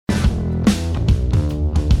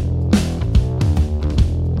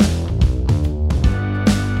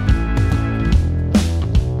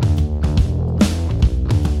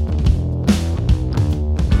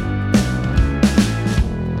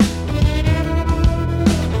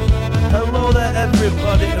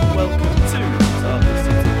everybody, and welcome to the City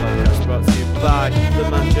Podcast, brought to you by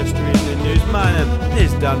the Manchester Evening News. My name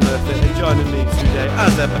is Dan Murphy, and joining me today,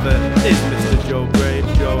 as ever, is Mr. Joe Gray.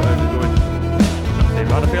 Joe, how's it going?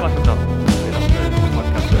 I feel like I've not been on the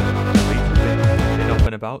podcast for a week, been up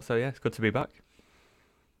and about, so yeah, it's good to be back.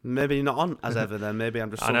 Maybe you're not on as ever then, maybe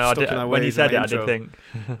I'm just I know, stuck in my ways. when you said it, I intro. did think.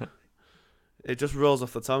 It just rolls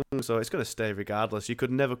off the tongue, so it's going to stay regardless. You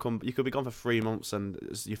could be gone for 3 months and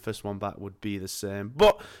your first one back would be the same.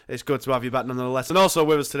 But it's good to have you back nonetheless. And also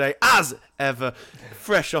with us today, as ever,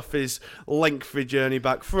 fresh off his lengthy journey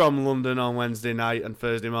back from London on Wednesday night and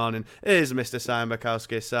Thursday morning, is Mr. Simon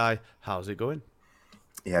Bakowski. Si, how's it going?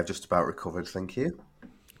 Yeah, I've just about recovered, thank you.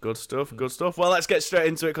 Good stuff, good stuff. Well, let's get straight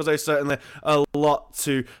into it because there's certainly a lot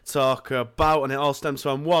to talk about, and it all stems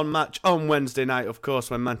from one match on Wednesday night, of course,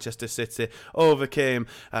 when Manchester City overcame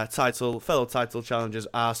fellow title challengers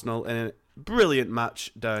Arsenal in a brilliant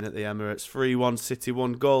match down at the Emirates. 3-1 City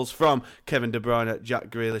won, goals from Kevin De Bruyne, Jack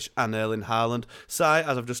Grealish and Erling Haaland. Si,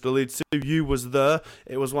 as I've just alluded to, you was there.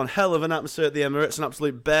 It was one hell of an atmosphere at the Emirates, an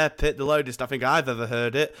absolute bear pit, the loudest I think I've ever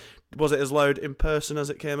heard it. Was it as loud in person as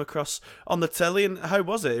it came across on the telly? And how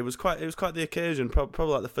was it? It was quite the occasion. Probably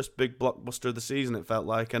like the first big blockbuster of the season, it felt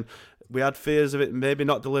like. And we had fears of it maybe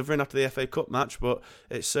not delivering after the FA Cup match, but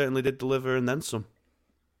it certainly did deliver and then some.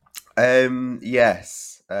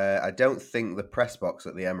 Yes. I don't think the press box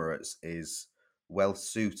at the Emirates is well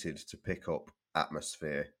suited to pick up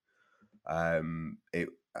atmosphere. It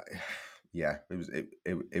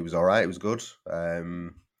was all right. It was good.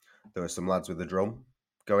 There were some lads with the drum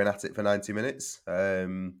going at it for 90 minutes. I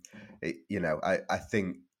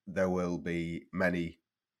think there will be many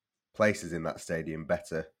places in that stadium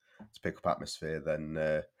better to pick up atmosphere than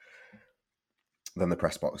the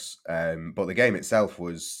press box. But the game itself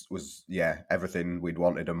was everything we'd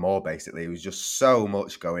wanted and more, basically. It was just so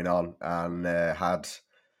much going on and had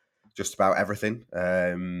just about everything.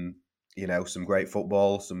 Some great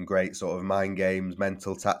football, some great sort of mind games,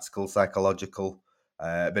 mental, tactical, psychological.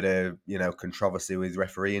 A bit of, controversy with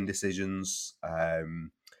refereeing decisions.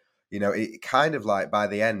 It kind of like by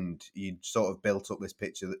the end, you'd sort of built up this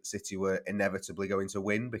picture that City were inevitably going to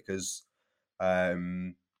win because,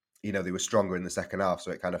 they were stronger in the second half. So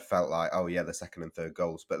it kind of felt like, oh yeah, the second and third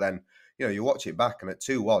goals. But then, you watch it back and at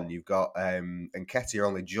 2-1, you've got Nketiah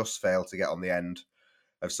only just failed to get on the end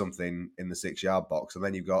of something in the 6-yard box. And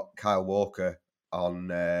then you've got Kyle Walker on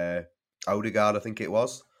Odegaard, I think it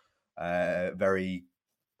was. Very,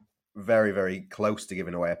 very, very close to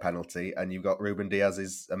giving away a penalty, and you've got Ruben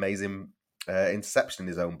Diaz's amazing interception in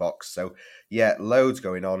his own box. So, yeah, loads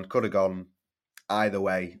going on. Could have gone either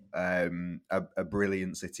way. A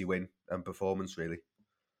brilliant City win and performance, really.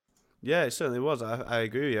 Yeah, it certainly was. I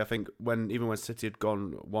agree with you. I think even when City had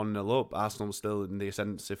gone 1-0 up, Arsenal was still in the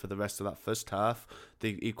ascendancy for the rest of that first half.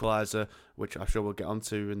 The equaliser, which I'm sure we'll get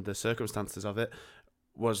onto in the circumstances of it,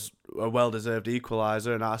 was a well-deserved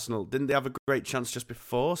equaliser, and Arsenal, didn't they have a great chance just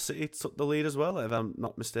before City took the lead as well, if I'm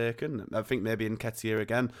not mistaken? I think maybe Nketiah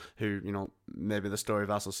again, who, maybe the story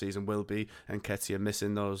of Arsenal's season will be Nketiah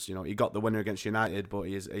missing those, he got the winner against United, but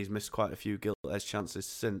he's missed quite a few gilt-edged chances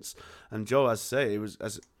since. And Joe, as I say, it was,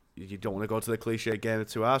 as you don't want to go to the cliche game of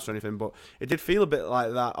 2 hours or anything, but it did feel a bit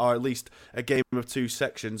like that, or at least a game of two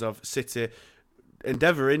sections of City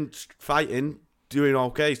endeavouring, fighting, doing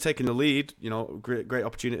okay. He's taking the lead, great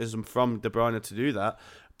opportunities from De Bruyne to do that.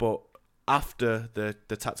 But after the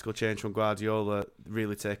tactical change from Guardiola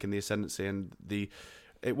really taking the ascendancy, and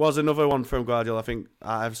it was another one from Guardiola. I think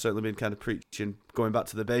I've certainly been kind of preaching going back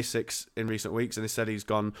to the basics in recent weeks, and he said he's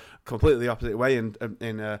gone completely the opposite way in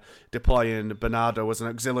deploying Bernardo as an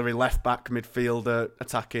auxiliary left-back midfielder,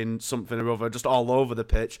 attacking something or other, just all over the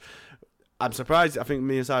pitch. I'm surprised. I think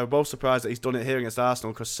me and Si were both surprised that he's done it here against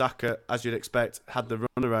Arsenal, because Saka, as you'd expect, had the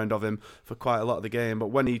runaround of him for quite a lot of the game. But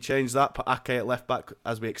when he changed that, put Ake at left back,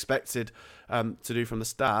 as we expected to do from the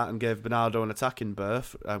start, and gave Bernardo an attacking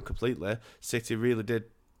berth completely, City really did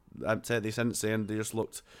take the ascendancy, and they just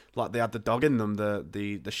looked like they had the dog in them.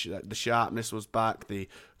 The sharpness was back. The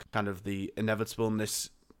kind of the inevitableness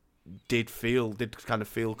did kind of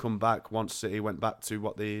feel come back once City went back to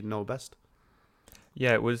what they know best.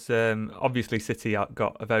 Yeah, it was obviously City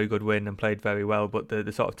got a very good win and played very well, but the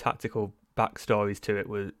sort of tactical backstories to it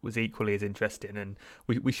was equally as interesting. And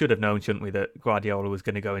we should have known, shouldn't we, that Guardiola was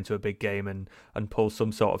going to go into a big game and pull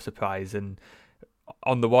some sort of surprise. And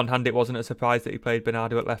on the one hand, it wasn't a surprise that he played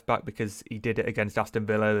Bernardo at left back, because he did it against Aston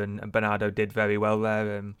Villa, and Bernardo did very well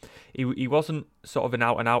there. He wasn't sort of an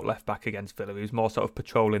out and out left back against Villa. He was more sort of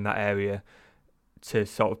patrolling that area to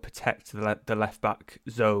sort of protect the left back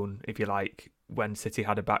zone, if you like, when City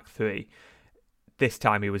had a back three. This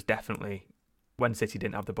time he was definitely when City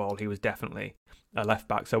didn't have the ball, he was definitely a left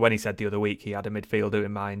back. So when he said the other week he had a midfielder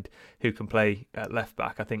in mind who can play at left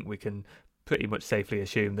back, I think we can pretty much safely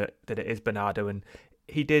assume that it is Bernardo. And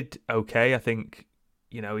he did okay. I think,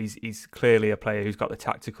 you know, he's clearly a player who's got the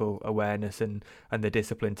tactical awareness and the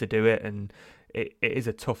discipline to do it. And it is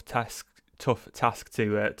a tough task to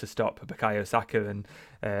stop Bukayo Saka. And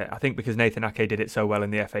I think because Nathan Ake did it so well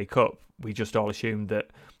in the FA Cup, we just all assumed that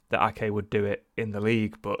Ake would do it in the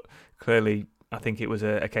league. But clearly, I think it was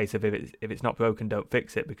a case of if it's not broken, don't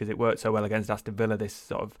fix it, because it worked so well against Aston Villa, this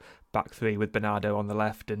sort of back three with Bernardo on the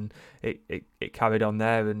left, and it carried on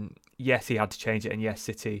there. And yes, he had to change it, and yes,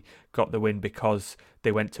 City got the win because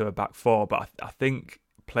they went to a back four. But I think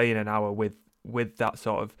playing an hour with that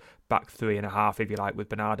sort of back 3.5, if you like, with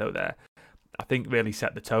Bernardo there, I think really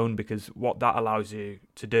set the tone, because what that allows you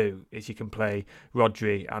to do is you can play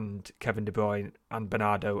Rodri and Kevin De Bruyne and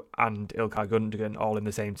Bernardo and Ilkay Gundogan all in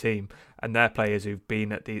the same team, and they're players who've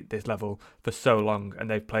been at this level for so long and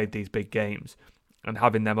they've played these big games, and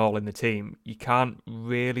having them all in the team, you can't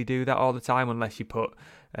really do that all the time unless you put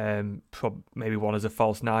maybe one as a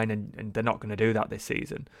false nine, and they're not going to do that this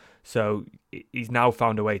season. So he's now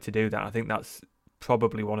found a way to do that. I think that's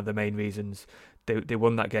probably one of the main reasons they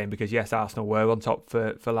won that game, because yes, Arsenal were on top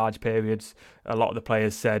for large periods. A lot of the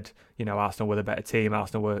players said, you know, Arsenal were the better team,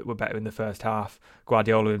 Arsenal were better in the first half.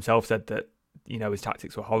 Guardiola himself said that, you know, his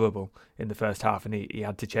tactics were horrible in the first half and he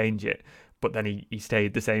had to change it. But then he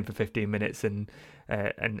stayed the same for 15 minutes and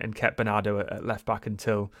kept Bernardo at left back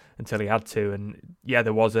until he had to. And yeah,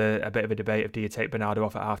 there was a bit of a debate of do you take Bernardo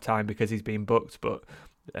off at half time because he's been booked, but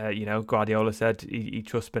you know, Guardiola said he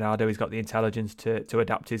trusts Bernardo. He's got the intelligence to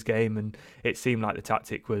adapt his game, and it seemed like the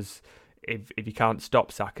tactic was if you can't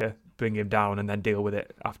stop Saka, bring him down and then deal with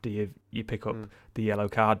it after you pick up the yellow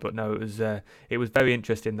card. But no, it was very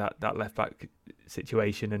interesting, that left back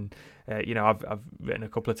situation. And you know, I've written a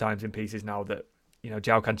couple of times in pieces now that, you know,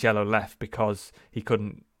 João Cancelo left because he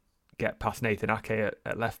couldn't get past Nathan Ake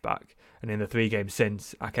at left back, and in the 3 games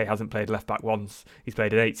since, Ake hasn't played left back once. He's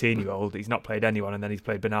played an 18-year-old, he's not played anyone, and then he's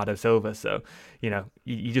played Bernardo Silva. So, you know,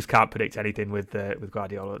 you just can't predict anything with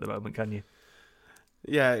Guardiola at the moment, can you?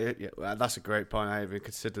 Yeah, that's a great point. I haven't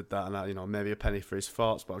considered that, and you know, maybe a penny for his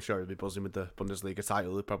thoughts, but I'm sure he'll be buzzing with the Bundesliga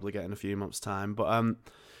title he'll probably get in a few months' time. But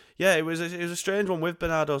yeah, it was a strange one with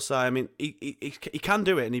Bernardo. I mean, he can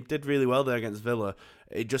do it, and he did really well there against Villa.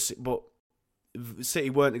 But City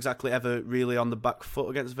weren't exactly ever really on the back foot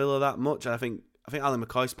against Villa that much. And I think Alan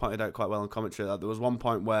McCoy's pointed out quite well in commentary that there was one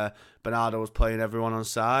point where Bernardo was playing everyone on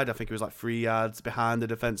side. I think he was like 3 yards behind the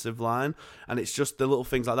defensive line, and it's just the little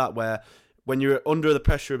things like that where when you're under the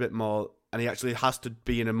pressure a bit more, and he actually has to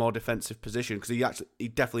be in a more defensive position, because he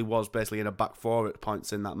definitely was basically in a back four at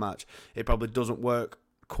points in that match. It probably doesn't work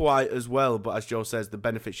quite as well, but as Joe says, the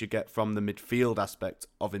benefits you get from the midfield aspect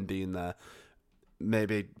of him being there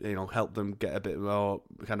maybe, you know, help them get a bit more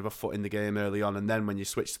kind of a foot in the game early on, and then when you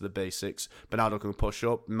switch to the basics, Bernardo can push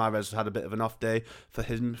up. Mahrez had a bit of an off day for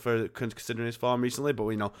him for considering his form recently, but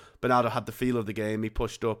you know, Bernardo had the feel of the game. He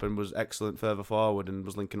pushed up and was excellent further forward and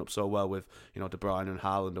was linking up so well with, you know, De Bruyne and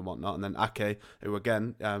Haaland and whatnot. And then Ake, who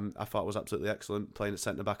again I thought was absolutely excellent, playing at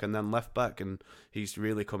centre back and then left back, and he's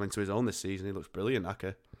really come into his own this season. He looks brilliant,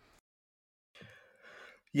 Ake.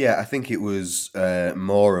 Yeah, I think it was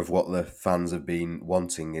more of what the fans have been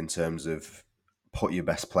wanting in terms of put your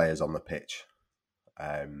best players on the pitch.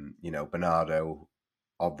 You know, Bernardo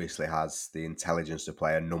obviously has the intelligence to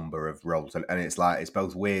play a number of roles, and it's like, it's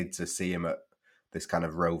both weird to see him at this kind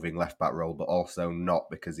of roving left back role, but also not,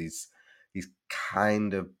 because he's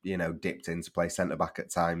kind of, you know, dipped in to play centre back at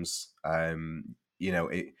times. You know,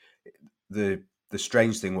 the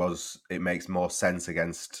strange thing was it makes more sense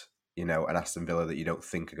against, you know, an Aston Villa that you don't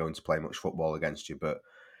think are going to play much football against you. But,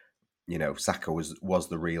 you know, Saka was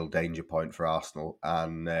the real danger point for Arsenal.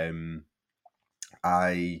 And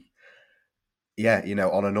you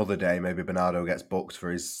know, on another day, maybe Bernardo gets booked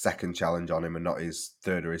for his second challenge on him and not his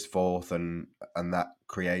third or his fourth. And that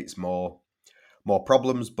creates more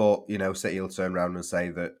problems. But, you know, City will turn around and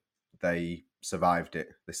say that they survived it.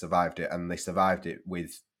 They survived it, and they survived it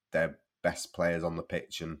with their best players on the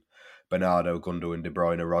pitch. And Bernardo, Gundogan, De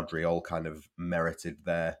Bruyne, Rodri all kind of merited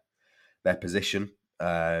their position.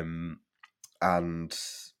 And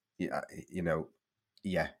yeah, you know,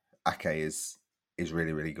 yeah, Ake is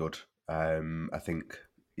really, really good. I think,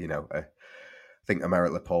 you know, I think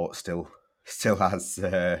Aymeric Laporte still has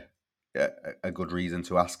a good reason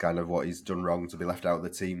to ask kind of what he's done wrong to be left out of the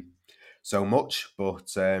team so much.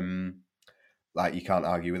 But like, you can't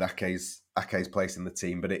argue with Ake's place in the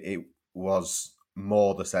team. But it was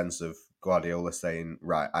more the sense of Guardiola saying,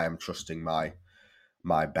 right, I am trusting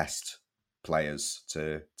my best players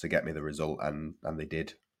to get me the result, and they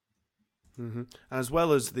did. And as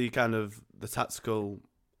well as the kind of the tactical,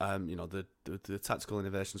 the tactical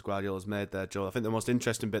innovations Guardiola's made there, Joel, I think the most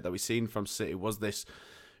interesting bit that we've seen from City was this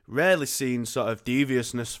rarely seen sort of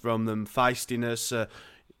deviousness from them, feistiness.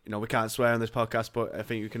 We can't swear on this podcast, but I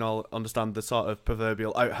think we can all understand the sort of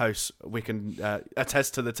proverbial outhouse. We can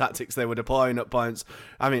attest to the tactics they were deploying at points.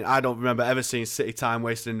 I mean, I don't remember ever seeing City time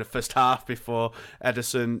wasted in the first half before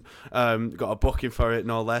Ederson got a booking for it,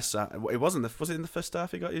 no less. Was it in the first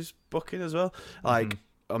half he got his booking as well?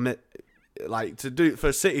 For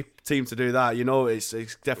a City team to do that,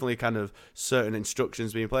 it's definitely kind of certain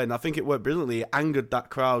instructions being played. And I think it worked brilliantly. It angered that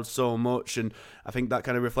crowd so much, and I think that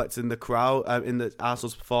kind of reflected in the crowd, in the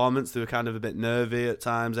Arsenal's performance. They were kind of a bit nervy at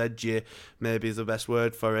times, edgy, maybe is the best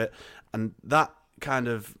word for it. And that kind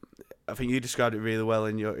of, I think you described it really well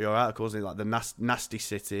in your article, wasn't it? Like the nasty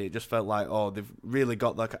City. It just felt like, they've really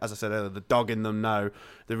got, like, as I said earlier, the dog in them now.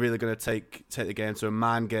 They're really going to take the game to a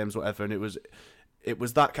mind games, whatever. And it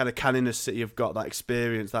was that kind of canniness City have got, that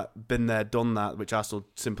experience, that been there, done that, which Arsenal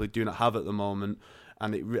simply do not have at the moment.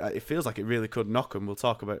 And it feels like it really could knock them. We'll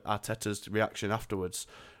talk about Arteta's reaction afterwards.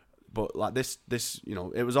 But like this,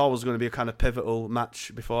 it was always going to be a kind of pivotal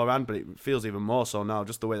match beforehand, but it feels even more so now,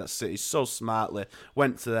 just the way that City so smartly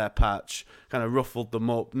went to their patch, kind of ruffled them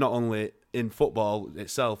up, not only in football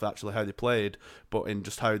itself, actually how they played, but in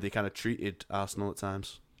just how they kind of treated Arsenal at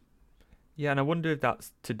times. Yeah, and I wonder if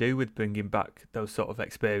that's to do with bringing back those sort of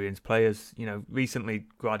experienced players. Recently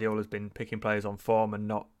Guardiola's been picking players on form and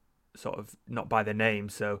not by their name.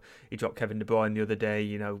 So he dropped Kevin De Bruyne the other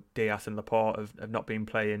day. Diaz and Laporte have not been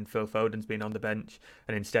playing. Phil Foden's been on the bench,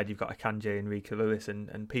 and instead you've got Akanji and Rico Lewis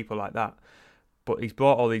and people like that. But he's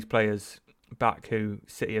brought all these players back who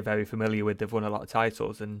City are very familiar with. They've won a lot of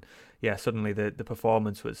titles, and yeah, suddenly the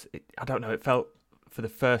performance was. I don't know. It felt for the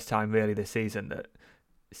first time really this season that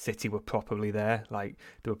City were properly there, like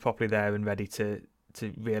they were properly there and ready to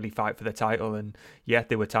really fight for the title. And yeah,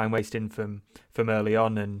 they were time wasting from early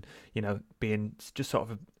on, and being just sort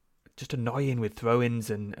of just annoying with throw-ins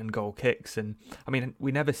and goal kicks. And I mean,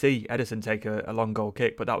 we never see Ederson take a long goal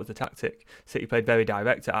kick, but that was the tactic. City played very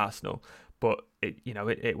direct at Arsenal, but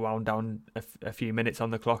it wound down a few minutes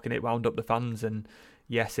on the clock, and it wound up the fans. And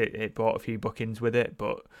yes, it brought a few bookings with it,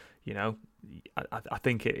 but I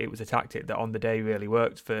think it was a tactic that on the day really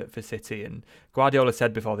worked for City. And Guardiola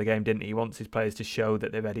said before the game, didn't he? He wants his players to show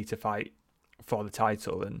that they're ready to fight for the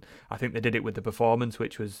title. And I think they did it with the performance,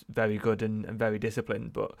 which was very good and very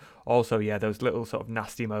disciplined. But also, yeah, those little sort of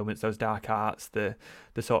nasty moments, those dark arts, the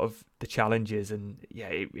sort of the challenges. And yeah,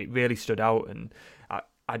 it really stood out. And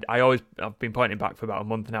I've been pointing back for about a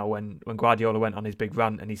month now when Guardiola went on his big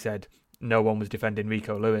rant and he said no one was defending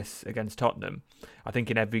Rico Lewis against Tottenham. I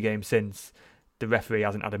think in every game since, the referee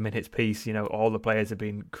hasn't had a minute's peace. All the players have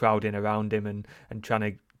been crowding around him and trying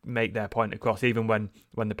to make their point across. Even when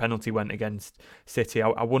the penalty went against City,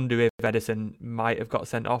 I wonder if Ederson might have got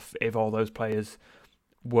sent off if all those players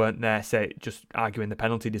weren't there, say, just arguing the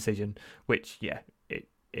penalty decision, which, yeah,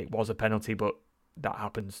 it was a penalty, but that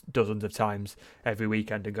happens dozens of times every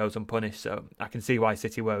weekend and goes unpunished. So I can see why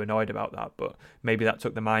City were annoyed about that, but maybe that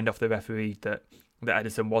took the mind off the referee that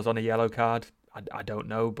Ederson was on a yellow card. I don't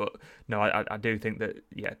know, but no, I do think that,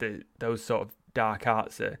 yeah, those sort of dark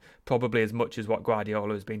arts are probably as much as what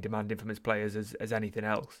Guardiola has been demanding from his players as anything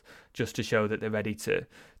else, just to show that they're ready to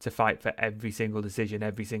fight for every single decision,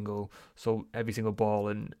 every single ball,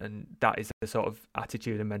 and that is the sort of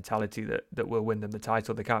attitude and mentality that will win them the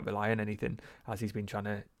title. They can't rely on anything, as he's been trying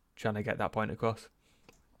to get that point across.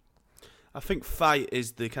 I think fight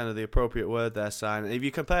is the kind of the appropriate word there, Simon. If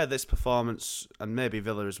you compare this performance, and maybe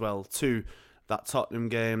Villa as well, to that Tottenham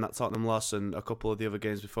game, that Tottenham loss, and a couple of the other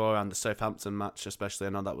games before, and the Southampton match especially,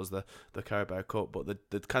 I know that was the Carabao Cup, but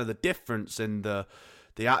the kind of the difference in the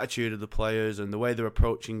attitude of the players and the way they're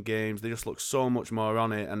approaching games, they just look so much more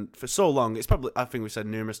on it. And for so long, it's probably, I think we said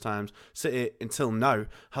numerous times, City until now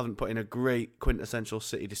haven't put in a great quintessential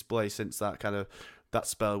City display since that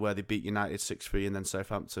spell where they beat United 6-3 and then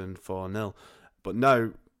Southampton 4-0. But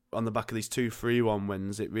now, on the back of these 2 3-1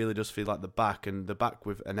 wins, it really does feel like the back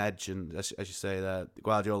with an edge. And as you say there,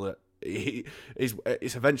 Guardiola,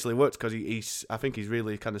 it's eventually worked because I think he's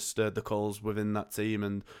really kind of stirred the coals within that team,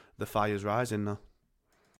 and the fire's rising now.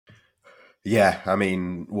 Yeah, I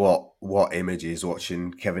mean, what images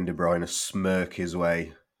watching Kevin De Bruyne smirk his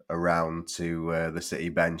way around to the City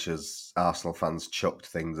bench as Arsenal fans chucked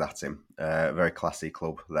things at him. Very classy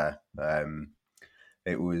club there.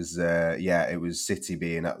 It was City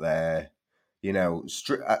being at their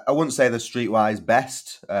I wouldn't say the streetwise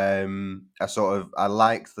best. I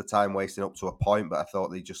liked the time wasting up to a point, but I thought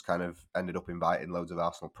they just kind of ended up inviting loads of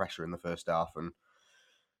Arsenal pressure in the first half, and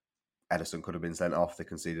Ederson could have been sent off. They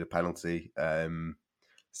conceded a penalty.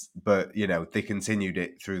 But, they continued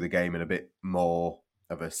it through the game in a bit more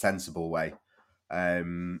of a sensible way.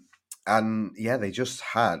 And yeah,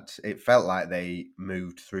 it felt like they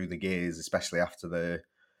moved through the gears, especially after the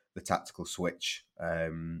tactical switch,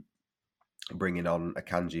 bringing on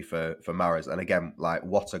Akanji for Mahrez. And again, like,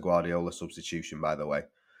 what a Guardiola substitution, by the way.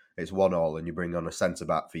 It's 1-1 and you bring on a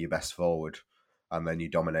centre-back for your best forward and then you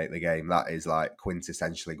dominate the game. That is like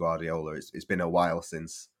quintessentially Guardiola. It's been a while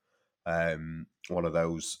since one of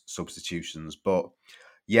those substitutions. But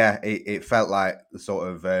yeah, it felt like the sort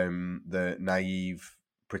of the naive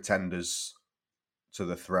pretenders to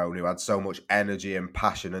the throne who had so much energy and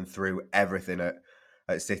passion and threw everything at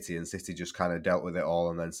City, and City just kind of dealt with it all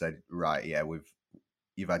and then said, right, yeah,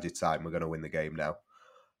 you've had your time, we're going to win the game now.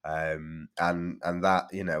 And that,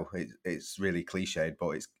 it's really cliched, but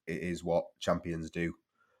it is what champions do.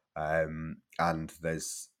 And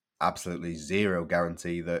there's absolutely zero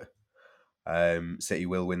guarantee that City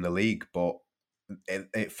will win the league, but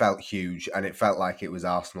it felt huge, and it felt like it was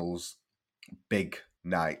Arsenal's big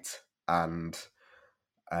night. And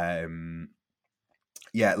listening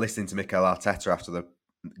to Mikel Arteta after the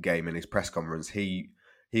game in his press conference, he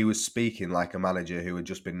was speaking like a manager who had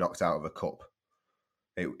just been knocked out of a cup.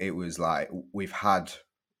 It was like, we've had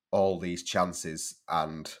all these chances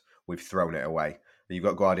and we've thrown it away. And you've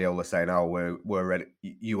got Guardiola saying, "Oh, we're ready.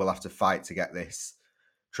 You will have to fight to get this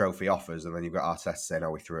trophy off us," and then you've got Arteta saying,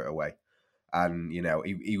 "Oh, we threw it away." And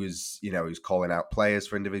he was calling out players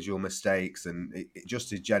for individual mistakes, and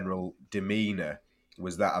just his general demeanour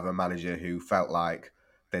was that of a manager who felt like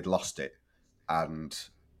they'd lost it. And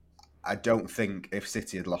I don't think if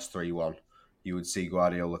City had lost 3-1, you would see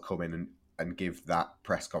Guardiola come in and give that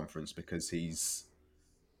press conference, because he's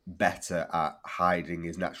better at hiding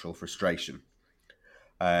his natural frustration.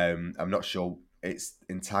 I'm not sure it's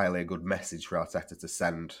entirely a good message for Arteta to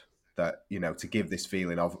send, that, to give this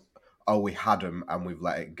feeling of, oh, we had them and we've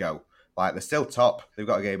let it go. Like, they're still top. They've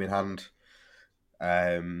got a game in hand.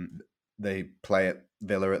 They play at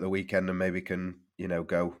Villa at the weekend and maybe can,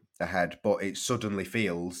 go ahead. But it suddenly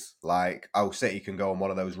feels like, oh, City can go on one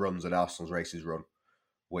of those runs and Arsenal's races run,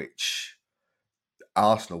 which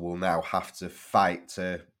Arsenal will now have to fight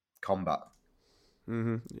to combat.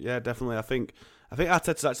 Mm-hmm. Yeah, definitely. I think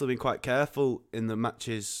Arteta's actually been quite careful in the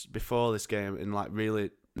matches before this game in, like,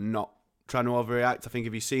 really not trying to overreact. I think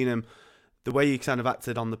if you've seen him, the way he kind of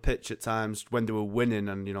acted on the pitch at times when they were winning,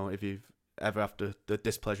 and, if you've ever after the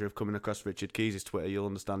displeasure of coming across Richard Keys' Twitter, you'll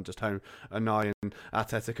understand just how annoying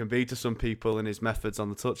Arteta can be to some people and his methods on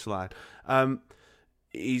the touchline.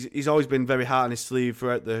 He's always been very hard on his sleeve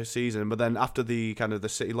throughout the season, but then after the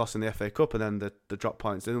City loss in the FA Cup and then the drop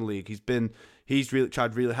points in the league, he's really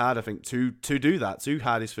tried really hard, I think, to do that, to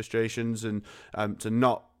hide his frustrations and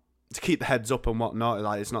to keep the heads up and whatnot.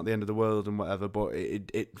 Like, it's not the end of the world and whatever, but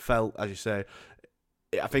it felt, as you say,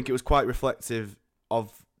 I think it was quite reflective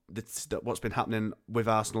of what's been happening with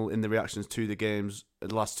Arsenal in the reactions to the games,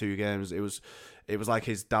 the last two games. It was like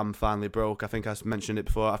his dam finally broke. I think I mentioned it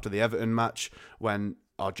before after the Everton match,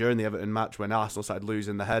 during the Everton match, when Arsenal started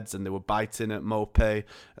losing their heads and they were biting at Mopé.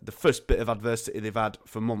 The first bit of adversity they've had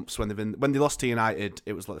for months, when they lost to United,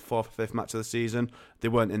 it was like the 4th or 5th match of the season. They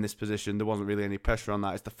weren't in this position. There wasn't really any pressure on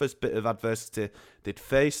that. It's the first bit of adversity they'd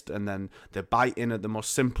faced, and then they're biting at the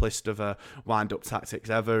most simplest of wind-up tactics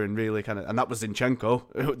ever, and really and that was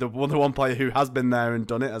Zinchenko, the one player who has been there and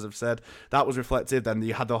done it, as I've said. That was reflective. Then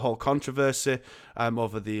you had the whole controversy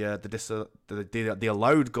over the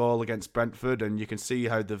allowed goal against Brentford, and you can see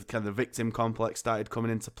how the victim complex started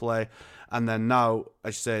coming into play. And then now,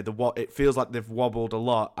 as you say, it feels like they've wobbled a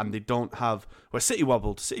lot, and they don't have. City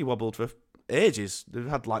wobbled for ages. They've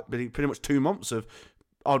had pretty much 2 months of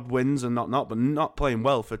odd wins and but not playing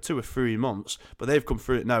well for 2 or 3 months. But they've come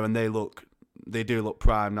through it now, and they do look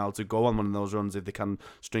prime now to go on one of those runs if they can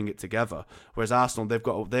string it together. Whereas Arsenal,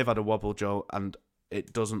 they've had a wobble, Joe, and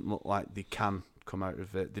it doesn't look like they can come out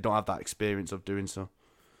of it. They don't have that experience of doing so.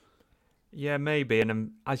 Yeah, maybe.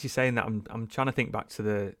 And as you're saying that, I'm trying to think back to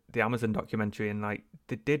the Amazon documentary, and like,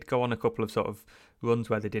 they did go on a couple of sort of runs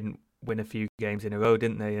where they didn't win a few games in a row,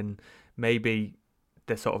 didn't they? And maybe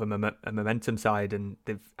they're sort of a momentum side, and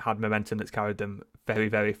they've had momentum that's carried them very,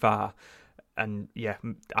 very far. And yeah,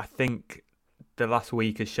 I think the last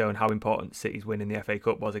week has shown how important City's win in the FA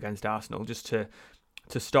Cup was against Arsenal, just to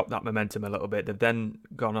stop that momentum a little bit. They've then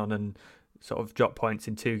gone on and sort of dropped points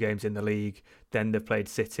in 2 games in the league. Then they've played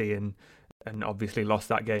City, and and obviously lost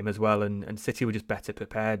that game as well. And City were just better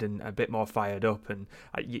prepared and a bit more fired up. And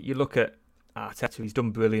you look at Arteta, he's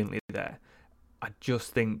done brilliantly there. I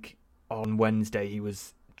just think on Wednesday he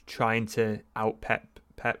was trying to out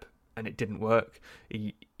Pep, and it didn't work.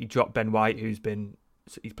 He dropped Ben White, he's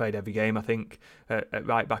played every game, I think, at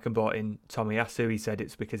right back, and brought in Tomiyasu. He said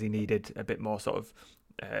it's because he needed a bit more sort of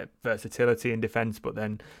versatility in defence, but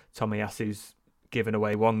then Tomiyasu's given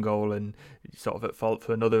away one goal and sort of at fault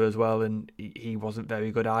for another as well, and he wasn't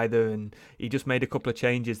very good either, and he just made a couple of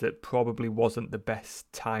changes that probably wasn't the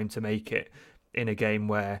best time to make it in a game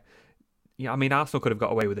where, I mean, Arsenal could have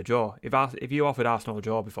got away with a draw. If you offered Arsenal a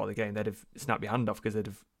draw before the game, they'd have snapped your hand off because they'd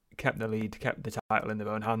have kept the lead, kept the title in their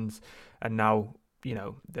own hands, and now,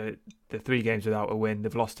 the 3 games without a win,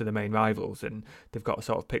 they've lost to the main rivals, and they've got to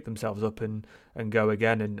sort of pick themselves up and go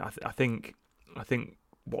again. And I think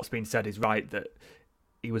what's been said is right, that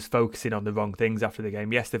he was focusing on the wrong things after the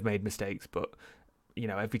game. Yes, they've made mistakes, but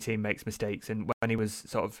every team makes mistakes. And when he was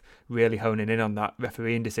sort of really honing in on that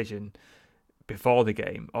refereeing decision before the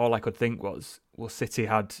game, all I could think was, well, City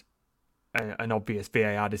had an obvious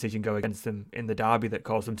VAR decision go against them in the derby that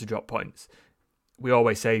caused them to drop points. We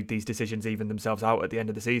always say these decisions even themselves out at the end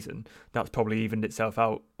of the season. That's probably evened itself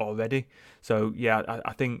out already. So yeah,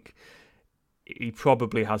 I think he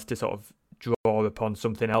probably has to sort of draw upon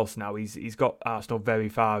something else now. He's got Arsenal very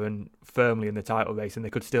far and firmly in the title race, and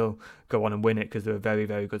they could still go on and win it because they're a very,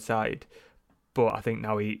 very good side. But I think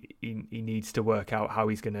now he needs to work out how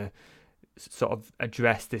he's going to sort of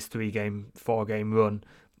address this 4-game run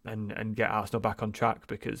and get Arsenal back on track,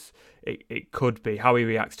 because it could be, how he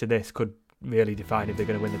reacts to this could really define if they're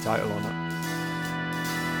going to win the title or not.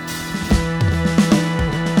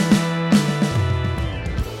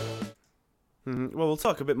 Well, we'll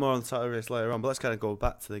talk a bit more on the title race later on, but let's kind of go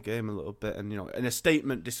back to the game a little bit. And, in a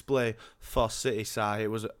statement display for City side, it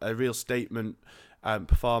was a real statement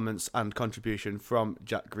performance and contribution from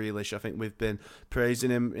Jack Grealish. I think we've been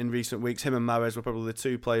praising him in recent weeks. Him and Mahrez were probably the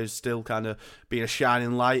 2 players still kind of being a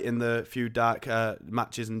shining light in the few dark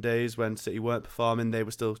matches and days when City weren't performing. They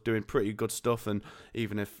were still doing pretty good stuff, and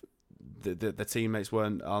even if the teammates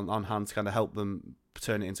weren't on hand to kind of help them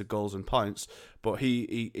turn it into goals and points, but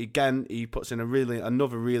he puts in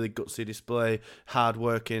another really gutsy display, hard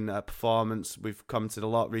working performance. We've commented a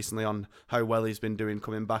lot recently on how well he's been doing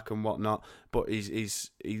coming back and whatnot, but he's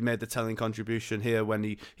made the telling contribution here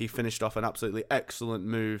when he finished off an absolutely excellent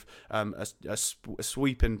move, a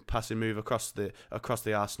sweeping passing move across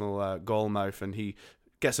the Arsenal goal mouth, and he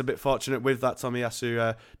gets a bit fortunate with that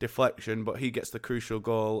Tomiyasu deflection, but he gets the crucial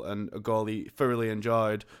goal, and a goal he thoroughly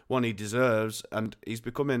enjoyed, one he deserves, and he's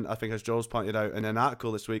becoming, I think, as Joel's pointed out in an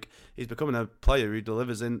article this week, he's becoming a player who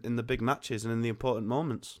delivers in the big matches and in the important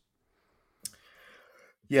moments.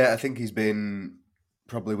 Yeah, I think he's been,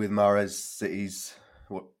 probably with Mahrez, City's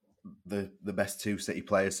the best 2 City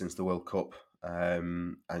players since the World Cup.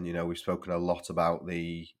 And, we've spoken a lot about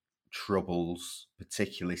the troubles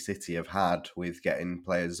particularly City have had with getting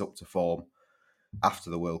players up to form after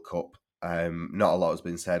the World Cup. Not a lot has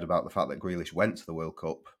been said about the fact that Grealish went to the World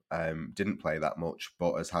Cup, didn't play that much,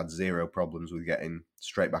 but has had zero problems with getting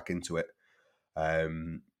straight back into it.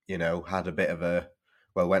 Had a bit of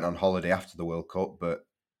went on holiday after the World Cup, but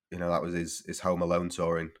that was his Home Alone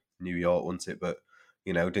tour in New York, wasn't it? But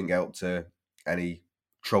didn't get up to any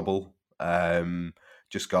trouble.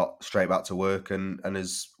 Just got straight back to work and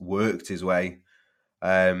has worked his way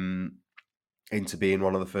into being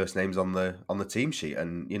one of the first names on the team sheet.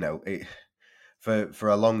 And for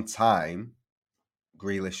a long time,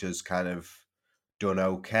 Grealish has kind of done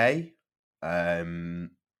okay,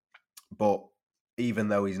 but even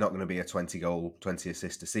though he's not going to be a 20-goal,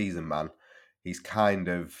 20-assist a season man, he's kind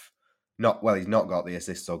of not. Well, he's not got the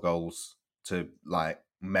assists or goals to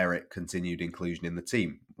merit continued inclusion in the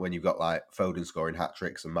team. When you've got Foden scoring hat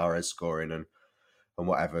tricks and Mahrez scoring and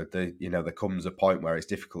whatever, there comes a point where it's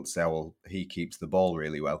difficult to say, well, he keeps the ball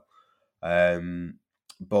really well.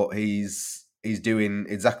 But he's doing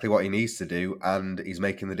exactly what he needs to do, and he's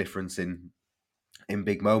making the difference in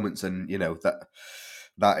big moments. And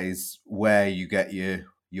that is where you get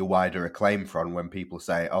your wider acclaim from when people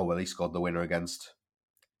say, oh, well, he scored the winner against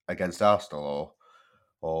Arsenal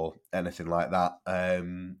or anything like that.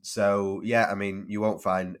 So yeah, I mean, you won't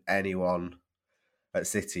find anyone at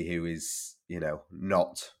City who is,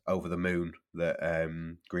 not over the moon that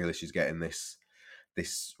Grealish is getting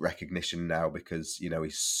this recognition now, because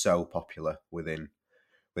he's so popular within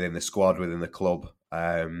the squad, within the club,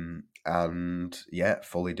 and yeah,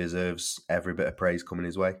 fully deserves every bit of praise coming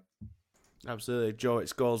his way. Absolutely. Joe,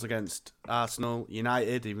 it's goals against Arsenal,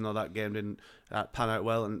 United, even though that game didn't pan out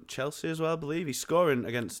well, and Chelsea as well, I believe. He's scoring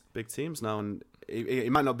against big teams now, and he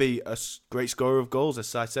might not be a great scorer of goals, as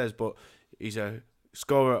Si says, but he's a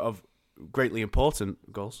scorer of greatly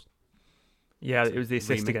important goals. Yeah, it was the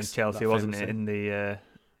assist against Chelsea, wasn't it, in the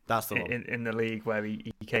that's the one. In the league where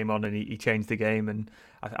he came on and he changed the game, and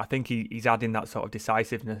I think he's adding that sort of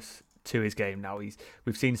decisiveness to his game now.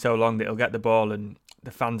 We've seen so long that he'll get the ball and the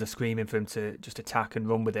fans are screaming for him to just attack and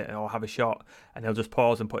run with it or have a shot, and he'll just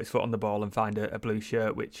pause and put his foot on the ball and find a blue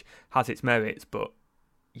shirt, which has its merits, but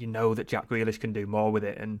you know that Jack Grealish can do more with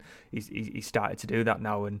it, and he's started to do that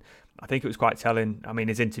now. And I think it was quite telling. I mean,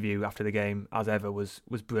 his interview after the game, as ever, was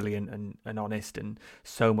brilliant and honest, and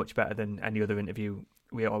so much better than any other interview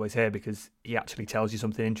we always hear, because he actually tells you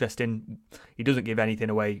something interesting. He doesn't give anything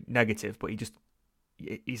away negative, but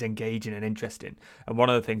he's engaging and interesting. And one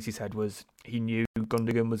of the things he said was he knew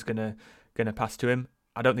Gundogan was gonna pass to him.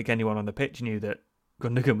 I don't think anyone on the pitch knew that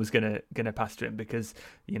Gundogan was gonna pass to him, because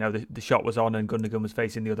the shot was on and Gundogan was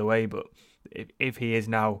facing the other way. But if he is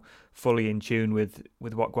now fully in tune with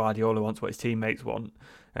what Guardiola wants, what his teammates want,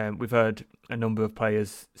 we've heard a number of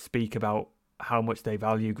players speak about how much they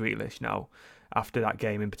value Grealish now after that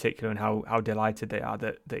game in particular, and how delighted they are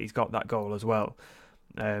that he's got that goal as well.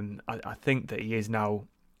 I think that he is now,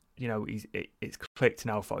 it's clicked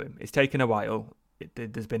now for him. It's taken a while.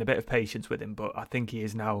 There's been a bit of patience with him, but I think he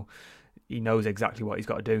is now. He knows exactly what he's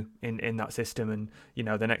got to do in that system, and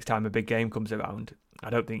the next time a big game comes around, I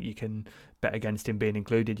don't think you can bet against him being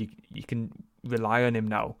included. You can rely on him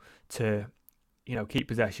now to keep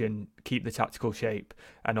possession, keep the tactical shape,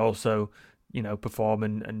 and also perform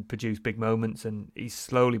and produce big moments. And he's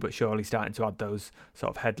slowly but surely starting to add those sort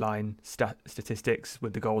of headline statistics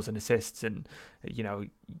with the goals and assists. And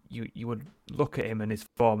you would look at him and his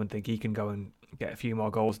form and think he can go and get a few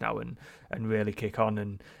more goals now and really kick on.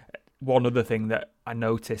 And one other thing that I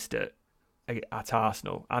noticed at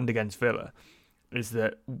Arsenal and against Villa is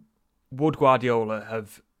that would Guardiola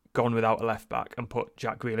have gone without a left back and put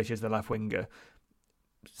Jack Grealish as the left winger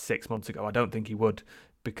 6 months ago? I don't think he would,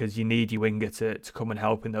 because you need your winger to come and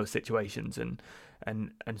help in those situations and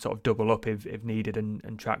sort of double up if needed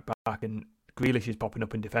and track back. And Grealish is popping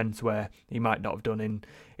up in defence where he might not have done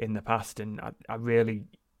in the past. And I really,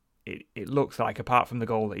 it looks like, apart from the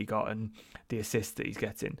goal that he got and the assist that he's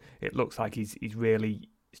getting, it looks like he's really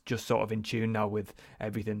just sort of in tune now with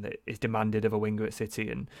everything that is demanded of a winger at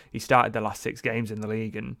City. And he started the last 6 games in the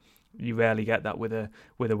league, and you rarely get that with a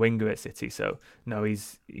winger at City. So no,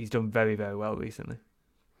 he's done very, very well recently.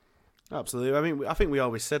 Absolutely. I mean, I think we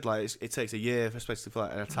always said it takes a year, especially for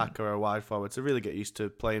an attacker or a wide forward, to really get used to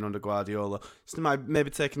playing under Guardiola. So it might maybe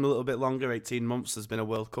take him a little bit longer, 18 months. There's been a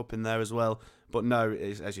World Cup in there as well. But no,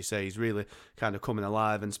 as you say, he's really kind of coming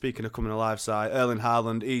alive. And speaking of coming alive, Erling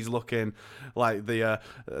Haaland, he's looking like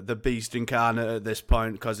the beast incarnate at this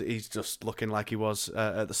point, because he's just looking like he was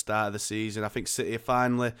at the start of the season. I think City are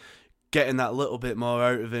finally getting that little bit more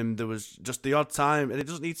out of him. There was just the odd time, and it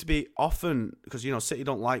doesn't need to be often, because City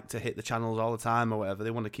don't like to hit the channels all the time or whatever.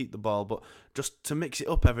 They want to keep the ball, but just to mix it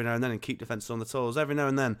up every now and then and keep defenses on the toes every now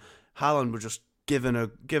and then. Haaland was just given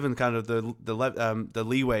kind of the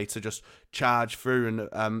leeway to just charge through,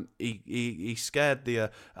 and he scared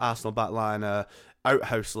the Arsenal back line out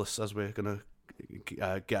houseless, as we're gonna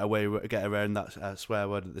get around that swear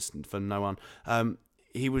word from now on.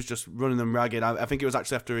 He was just running them ragged. I think it was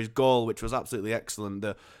actually after his goal, which was absolutely excellent.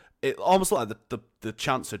 It almost looked like the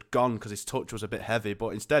chance had gone because his touch was a bit heavy, but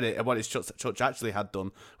instead what his touch actually had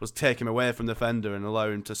done was take him away from the defender and allow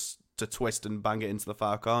him to twist and bang it into the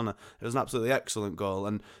far corner. It was an absolutely excellent goal,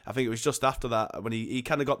 and I think it was just after that when he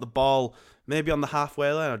kind of got the ball maybe on the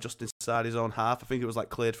halfway line or just inside his own half. I think it was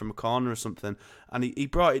cleared from a corner or something, and he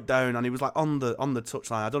brought it down, and he was on the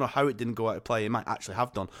touchline. I don't know how it didn't go out of play. It might actually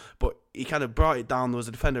have done, but he kind of brought it down. There was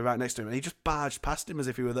a defender right next to him, and he just barged past him as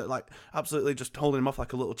if he were absolutely just holding him off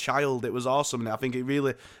like a little child. It was awesome, and I think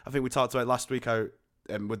we talked about it last week how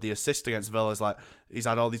with the assist against Villa, he's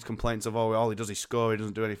had all these complaints of all he does is score, he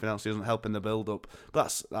doesn't do anything else, he doesn't help in the build up. But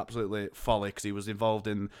that's absolutely folly, because he was involved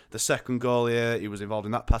in the second goal here, he was involved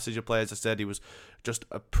in that passage of play, as I said, he was just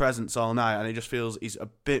a presence all night, and he just feels he's a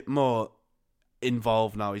bit more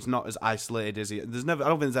involved now. He's not as isolated as he. I don't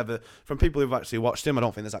think there's ever, from people who've actually watched him, I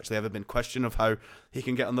don't think there's actually ever been question of how he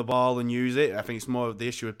can get on the ball and use it. I think it's more of the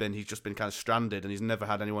issue has been he's just been kind of stranded, and he's never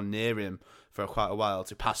had anyone near him for quite a while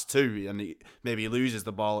to pass to, and maybe he loses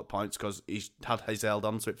the ball at points because he's held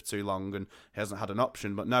onto it for too long and he hasn't had an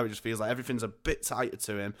option. But now it just feels like everything's a bit tighter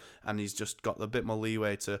to him, and he's just got a bit more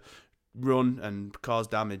leeway to run and cause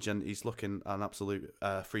damage, and he's looking an absolute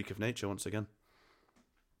freak of nature once again.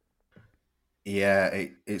 Yeah,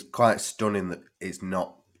 it's quite stunning that it's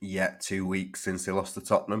not yet 2 weeks since they lost to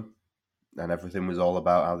Tottenham, and everything was all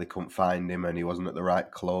about how they couldn't find him and he wasn't at the right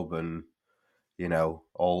club, and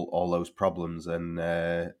all those problems. And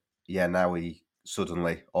yeah, now he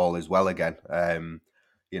suddenly all is well again.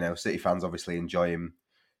 City fans obviously enjoy him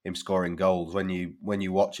scoring goals. When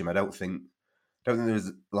you watch him, I don't think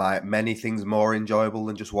there's like many things more enjoyable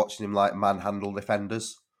than just watching him like manhandle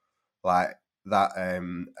defenders like that. I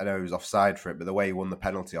know he was offside for it, but the way he won the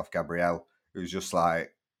penalty off Gabriel, it was just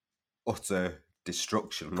like utter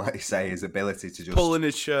destruction. Like you say, his ability to just Pulling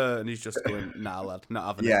his shirt and he's just going, nah, lad, not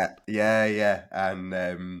having it. yeah,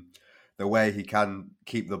 and the way he can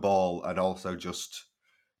keep the ball and also just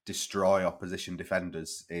destroy opposition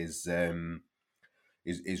defenders is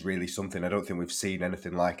really something. I don't think we've seen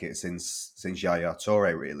anything like it since Yaya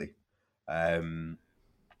Toure, really. Um,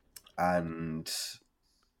 and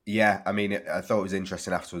yeah, I mean, I thought it was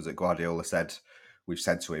interesting afterwards that Guardiola said, "We've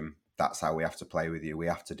said to him, that's how we have to play with you. We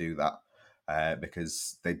have to do that."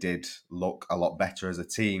 Because they did look a lot better as a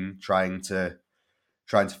team, trying to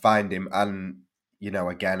find him. And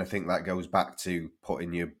again, I think that goes back to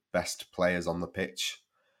putting your best players on the pitch.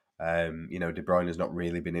 De Bruyne has not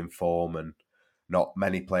really been in form, and not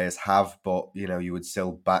many players have. But you would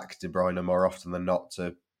still back De Bruyne more often than not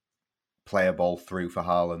to play a ball through for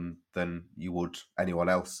Haaland than you would anyone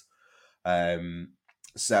else. Um,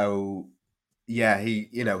 so yeah,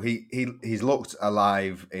 he's looked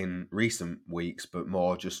alive in recent weeks, but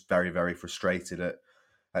more just very very frustrated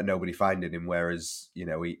at nobody finding him. Whereas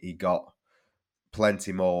he got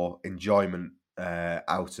plenty more enjoyment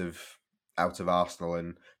out of Arsenal.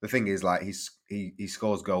 And the thing is, like he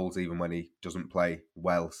scores goals even when he doesn't play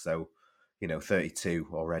well. So 32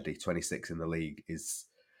 already, 26 in the league is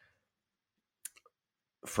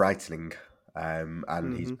frightening.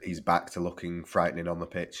 And he's back to looking frightening on the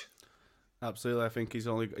pitch. Absolutely, I think he's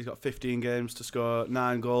got 15 games to score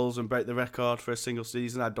 9 goals and break the record for a single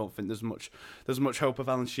season. I don't think there's much hope of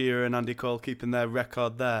Alan Shearer and Andy Cole keeping their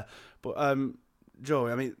record there. But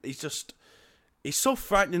Joey, I mean, he's so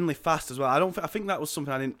frighteningly fast as well. I think that was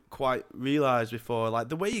something I didn't quite realise before. Like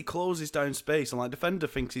the way he closes down space, and like defender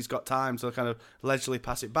thinks he's got time to kind of leisurely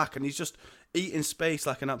pass it back, and he's just eating space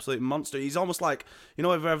like an absolute monster. He's almost like,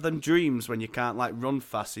 ever have them dreams when you can't like run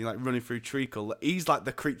fast, and you're like running through treacle. He's like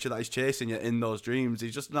the creature that is chasing you in those dreams.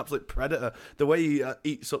 He's just an absolute predator. The way he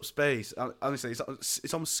eats up space, honestly,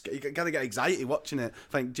 it's almost, you gotta get anxiety watching it.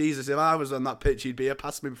 Think, Jesus, if I was on that pitch, he'd be a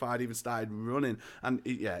past me before I'd even started running. And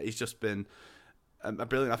he's just been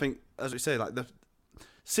brilliant. I think, as we say, like the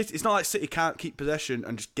City, it's not like City can't keep possession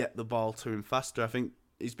and just get the ball to him faster. I think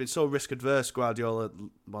he's been so risk adverse, Guardiola.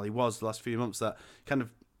 Well, he was the last few months, that kind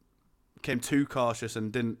of became too cautious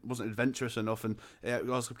and wasn't adventurous enough, and it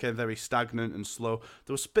also became very stagnant and slow.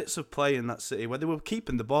 There were bits of play in that City where they were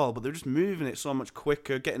keeping the ball, but they were just moving it so much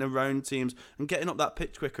quicker, getting around teams and getting up that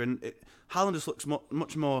pitch quicker. And Haaland just looks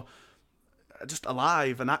much more just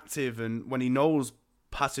alive and active, and when he knows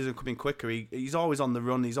passes are coming quicker, he's always on the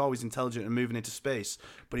run, he's always intelligent and moving into space,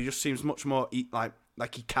 but he just seems much more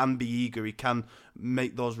like he can be eager, he can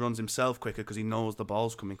make those runs himself quicker because he knows the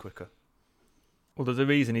ball's coming quicker. Well, there's a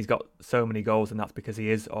reason he's got so many goals, and that's because he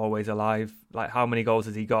is always alive. Like, how many goals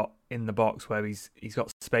has he got in the box where he's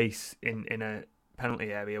got space in a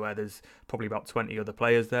penalty area where there's probably about 20 other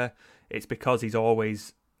players there? It's because he's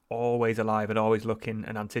always alive and always looking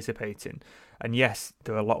and anticipating. And yes,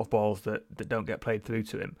 there are a lot of balls that don't get played through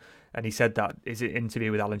to him. And he said that his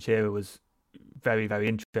interview with Alan Shearer was very, very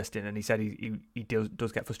interesting. And he said he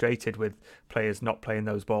does get frustrated with players not playing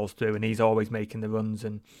those balls through, and he's always making the runs.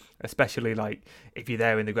 And especially like if you're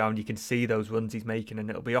there in the ground, you can see those runs he's making, and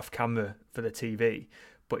it'll be off camera for the TV.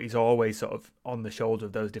 But he's always sort of on the shoulder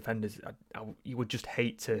of those defenders. You would just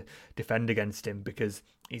hate to defend against him because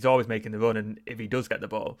he's always making the run, and if he does get the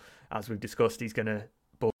ball, as we've discussed, he's going to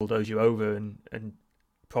bulldoze you over and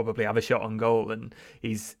probably have a shot on goal. And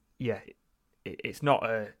it's not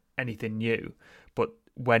anything new, but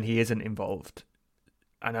when he isn't involved,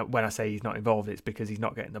 and when I say he's not involved, it's because he's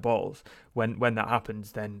not getting the balls. When that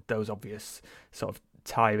happens, then those obvious sort of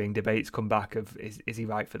tiring debates come back of is he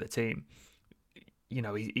right for the team?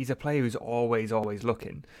 He's a player who's always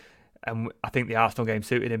looking, and I think the Arsenal game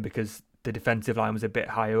suited him because the defensive line was a bit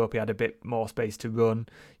higher up. He had a bit more space to run.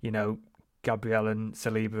 Gabriel and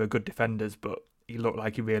Saliba are good defenders, but he looked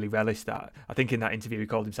like he really relished that. I think in that interview he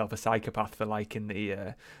called himself a psychopath for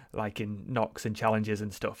liking knocks and challenges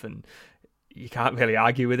and stuff, and you can't really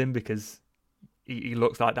argue with him because he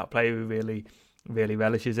looks like that player who really, really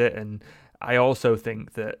relishes it. And I also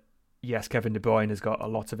think that, yes, Kevin De Bruyne has got a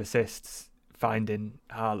lot of assists finding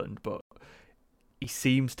Haaland, but he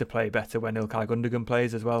seems to play better when Ilkay Gundogan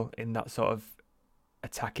plays as well, in that sort of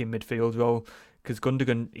attacking midfield role, because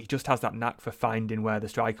Gundogan, he just has that knack for finding where the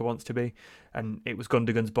striker wants to be, and it was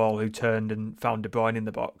Gundogan's ball who turned and found De Bruyne in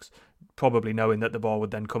the box, probably knowing that the ball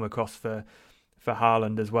would then come across for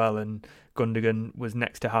Haaland as well, and Gundogan was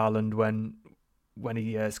next to Haaland when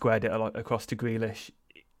he squared it across to Grealish.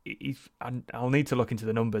 I'll need to look into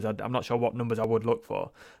the numbers. I'm not sure what numbers I would look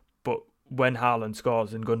for, but when Haaland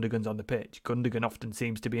scores and Gundogan's on the pitch, Gundogan often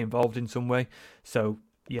seems to be involved in some way. So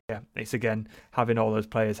yeah, it's again having all those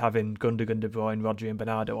players, having Gundogan, De Bruyne, Rodri and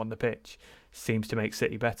Bernardo on the pitch seems to make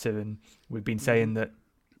City better. And we've been saying that,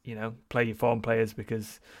 play your form players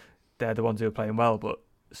because they're the ones who are playing well, but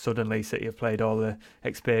suddenly City have played all the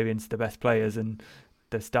experienced, the best players, and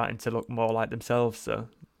they're starting to look more like themselves. So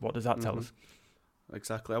what does that tell us?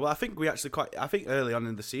 Exactly. Well, I think early on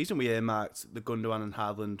in the season we earmarked the Gundogan and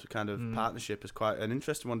Haaland kind of partnership as quite an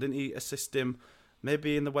interesting one. Didn't he assist him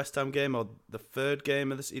maybe in the West Ham game or the third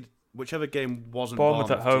game of this? Whichever game wasn't Bournemouth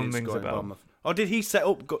at home rings a bell. Or did he set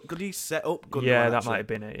up? Could he set up Gundogan? Yeah, that might have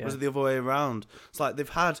been it. Yeah. Was it the other way around? It's like they've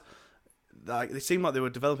had, they seem like they were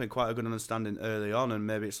developing quite a good understanding early on, and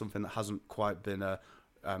maybe it's something that hasn't quite been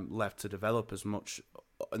left to develop as much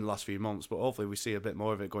in the last few months, but hopefully we see a bit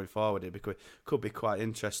more of it going forward. It could be quite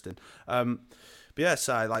interesting. But yeah,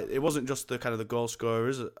 it wasn't just the kind of the goal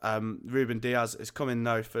scorers. Ruben Diaz is coming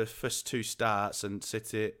now for his first two starts, and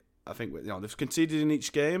City, I think, they've conceded in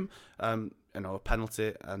each game. A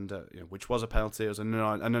penalty, and which was a penalty. It was an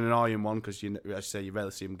annoying one because as you say, you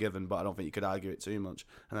rarely see him given, but I don't think you could argue it too much.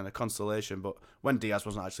 And then a consolation, but when Diaz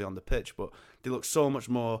wasn't actually on the pitch, but they look so much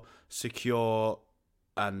more secure,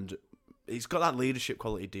 and he's got that leadership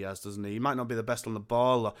quality, Diaz, doesn't he? He might not be the best on the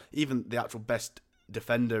ball or even the actual best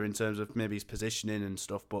defender in terms of maybe his positioning and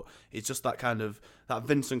stuff, but it's just that kind of, that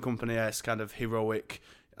Vincent Kompany-esque kind of heroic,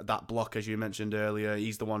 that block, as you mentioned earlier.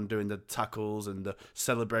 He's the one doing the tackles and the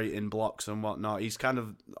celebrating blocks and whatnot. He's kind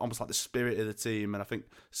of almost like the spirit of the team, and I think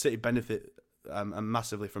City benefit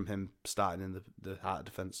massively from him starting in the heart of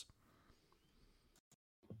defence.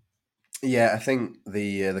 Yeah, I think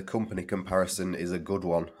the Kompany comparison is a good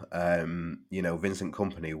one. Vincent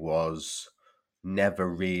Kompany was never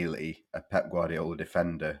really a Pep Guardiola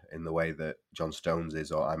defender in the way that John Stones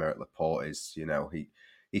is or Aymeric Laporte is.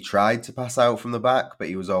 He tried to pass out from the back, but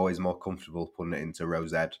he was always more comfortable putting it into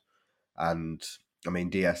Rosette. And I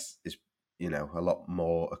mean, Diaz is a lot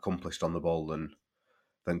more accomplished on the ball than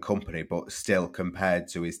Kompany, but still compared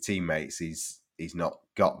to his teammates, he's not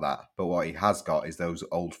got that. But what he has got is those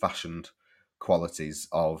old-fashioned qualities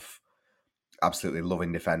of absolutely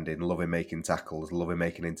loving defending, loving making tackles, loving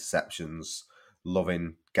making interceptions,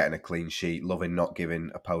 loving getting a clean sheet, loving not giving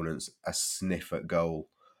opponents a sniff at goal.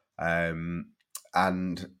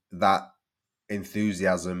 And that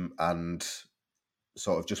enthusiasm and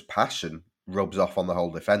sort of just passion rubs off on the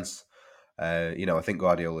whole defence. I think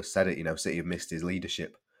Guardiola said it, City have missed his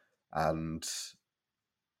leadership, and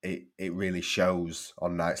it really shows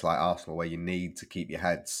on nights like Arsenal where you need to keep your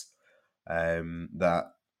heads,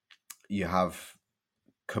 that you have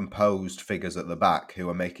composed figures at the back who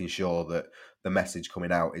are making sure that the message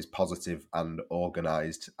coming out is positive and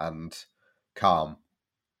organised and calm,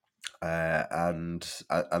 and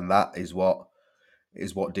that is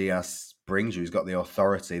what Diaz brings you. He's got the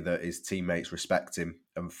authority that his teammates respect him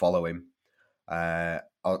and follow him, and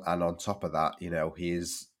on top of that, he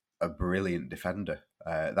is a brilliant defender.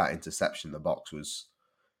 That interception in the box was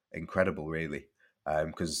incredible, really,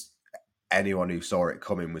 because anyone who saw it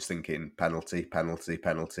coming was thinking penalty, penalty,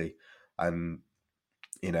 penalty, and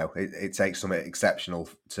it takes something exceptional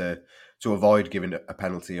to avoid giving a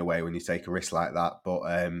penalty away when you take a risk like that.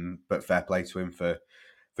 But fair play to him for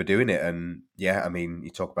doing it. And yeah, I mean, you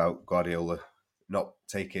talk about Guardiola not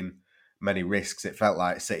taking many risks. It felt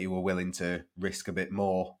like City were willing to risk a bit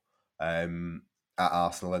more at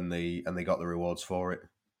Arsenal, and they got the rewards for it.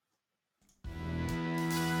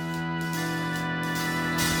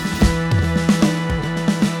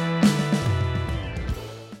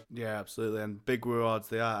 Yeah, absolutely, and big rewards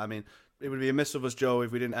they are. I mean, it would be a miss of us, Joe,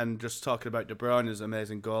 if we didn't end just talking about De Bruyne's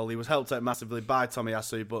amazing goal. He was helped out massively by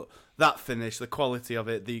Tomiyasu, but that finish, the quality of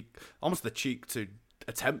it, almost the cheek to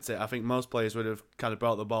attempt it. I think most players would have kind of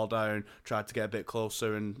brought the ball down, tried to get a bit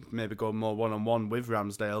closer and maybe go more one-on-one with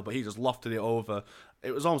Ramsdale, but he just lofted it over.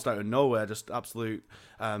 It was almost out of nowhere, just absolute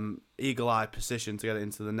eagle-eye precision to get it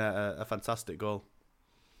into the net. A fantastic goal.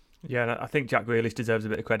 Yeah, and I think Jack Grealish deserves a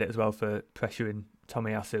bit of credit as well for pressuring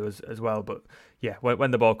Tomiyasu as well. But yeah,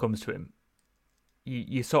 when the ball comes to him,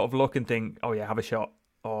 you sort of look and think, oh yeah, have a shot.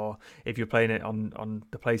 Or if you're playing it on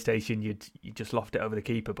the PlayStation, you just loft it over the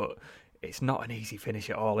keeper. But it's not an easy finish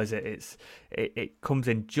at all, is it? It comes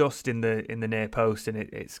in just in the near post, and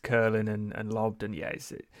it's curling and lobbed, and yeah,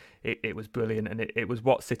 it was brilliant, and it was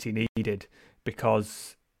what City needed,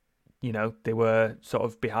 because they were sort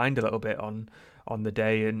of behind a little bit on the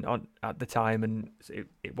day and at the time, and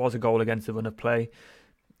it was a goal against the run of play.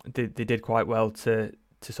 They did quite well to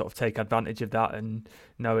sort of take advantage of that, and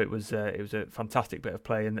no, it was a fantastic bit of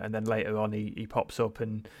play, and then later on he pops up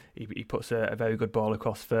and he puts a very good ball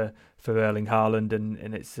across for Erling Haaland,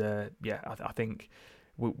 and it's I think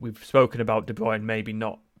we've spoken about De Bruyne maybe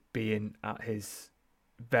not being at his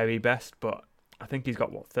very best, but I think he's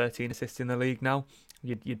got 13 assists in the league now.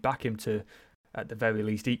 You'd back him to at the very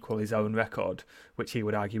least equal his own record, which he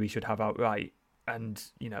would argue he should have outright. And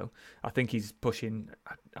I think he's pushing.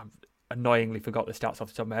 I've annoyingly forgot the stats off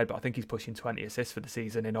the top of my head, but I think he's pushing 20 assists for the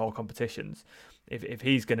season in all competitions. If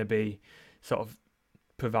he's going to be sort of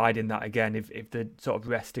providing that again, if the sort of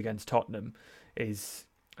rest against Tottenham has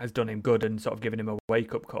done him good and sort of given him a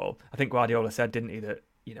wake up call. I think Guardiola said, didn't he, that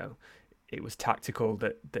it was tactical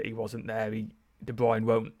that he wasn't there. De Bruyne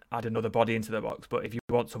won't add another body into the box, but if you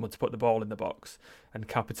want someone to put the ball in the box and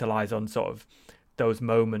capitalise on sort of those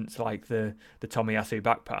moments like the Tomiyasu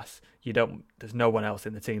back pass, there's no one else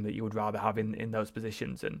in the team that you would rather have in those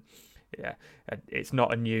positions. And yeah, it's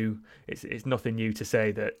nothing new to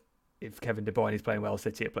say that if Kevin De Bruyne is playing well,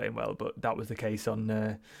 City are playing well, but that was the case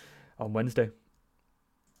on Wednesday.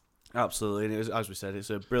 Absolutely, and as we said, it's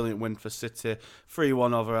a brilliant win for City,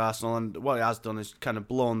 3-1 over Arsenal, and what it has done is kind of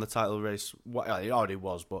blown the title race. Well, it already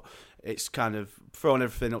was, but it's kind of thrown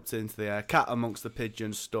everything up into the air. Cat amongst the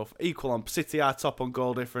pigeons stuff. Equal on City are top on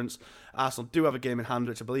goal difference. Arsenal do have a game in hand,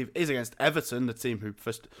 which I believe is against Everton, the team who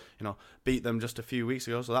first beat them just a few weeks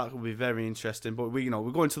ago. So that will be very interesting. But we're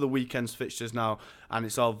going to the weekend's fixtures now, and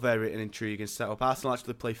it's all very an intriguing setup. Arsenal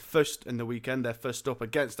actually play first in the weekend. They're first up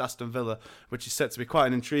against Aston Villa, which is set to be quite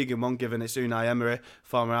an intriguing one, given it's Unai Emery,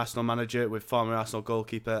 former Arsenal manager, with former Arsenal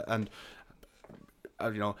goalkeeper and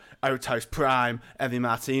outhouse prime Emi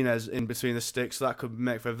Martinez in between the sticks. So that could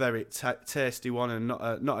make for a very tasty one, and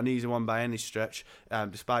not an easy one by any stretch,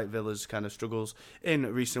 despite Villa's kind of struggles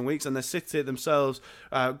in recent weeks. And the City themselves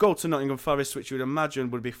go to Nottingham Forest, which you would imagine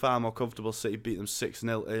would be far more comfortable. City beat them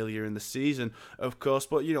 6-0 earlier in the season, of course.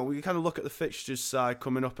 But we kind of look at the fixtures side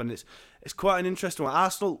coming up, and it's quite an interesting one.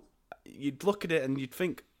 Arsenal, you'd look at it and you'd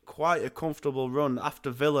think quite a comfortable run. After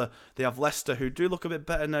Villa, they have Leicester, who do look a bit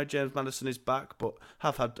better now. James Maddison is back, but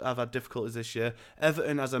have had difficulties this year.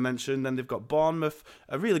 Everton, as I mentioned, then they've got Bournemouth,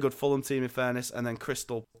 a really good Fulham team in fairness, and then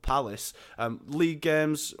Crystal Palace. League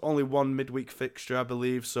games, only one midweek fixture, I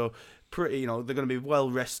believe, so pretty, they're going to be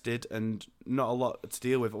well rested and not a lot to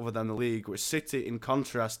deal with other than the league. Whereas City, in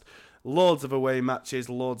contrast, loads of away matches,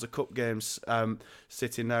 loads of cup games.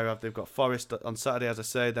 City now they've got Forest on Saturday, as I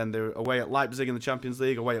say. Then they're away at Leipzig in the Champions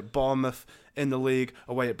League, away at Bournemouth in the league,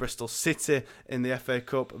 away at Bristol City in the FA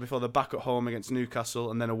Cup, before they're back at home against Newcastle,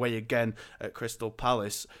 and then away again at Crystal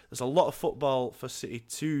Palace. There's a lot of football for City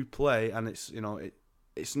to play, and it's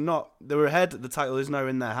not. They're ahead. The title is now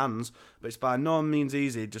in their hands, but it's by no means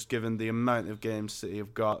easy, just given the amount of games City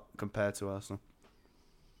have got compared to Arsenal.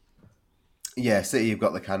 Yeah, City, you've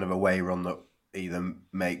got the kind of away run that either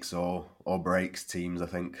makes or breaks teams, I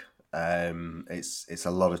think. It's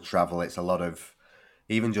a lot of travel. It's a lot of,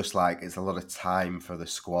 even just it's a lot of time for the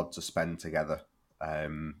squad to spend together.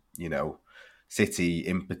 City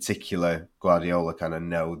in particular, Guardiola kind of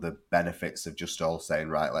know the benefits of just all saying,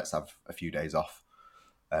 right, let's have a few days off.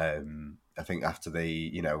 I think after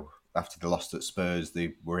the loss at Spurs,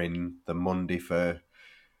 they were in the Monday for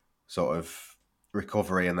sort of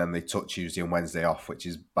recovery, and then they took Tuesday and Wednesday off, which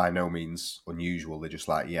is by no means unusual. They're just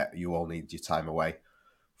you all need your time away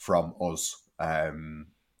from us.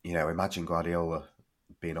 Imagine Guardiola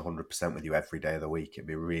being 100% with you every day of the week. It'd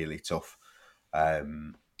be really tough.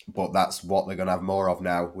 But that's what they're going to have more of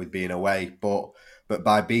now with being away. But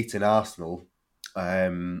by beating Arsenal,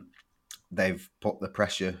 they've put the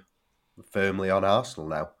pressure firmly on Arsenal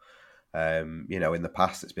now. In the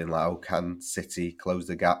past, it's been can City close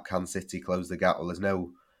the gap? Can City close the gap? Well, there's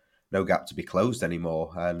no gap to be closed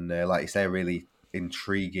anymore. And like you say, a really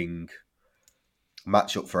intriguing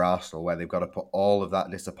matchup for Arsenal, where they've got to put all of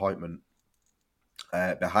that disappointment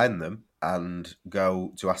behind them and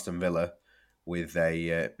go to Aston Villa with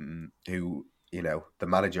the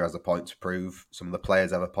manager has a point to prove. Some of the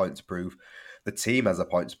players have a point to prove. The team has a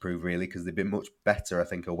point to prove, really, because they've been much better, I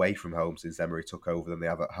think, away from home since Emery took over than they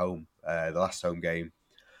have at home. The last home game,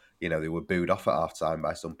 they were booed off at half-time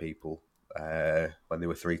by some people when they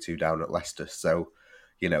were 3-2 down at Leicester. So,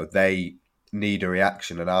 they need a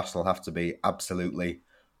reaction, and Arsenal have to be absolutely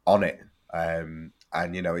on it.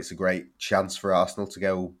 And, it's a great chance for Arsenal to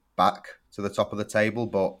go back to the top of the table.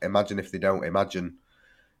 But imagine if they don't. Imagine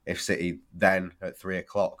if City then at 3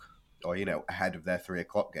 o'clock, or, ahead of their 3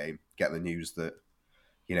 o'clock game, get the news that,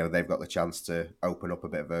 they've got the chance to open up a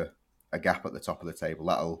bit of a gap at the top of the table.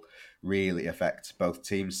 That'll really affect both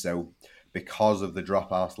teams. So because of the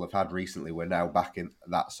drop Arsenal have had recently, we're now back in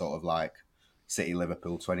that sort of like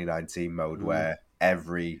City-Liverpool 2019 mode where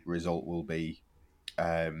every result will be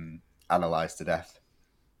analysed to death.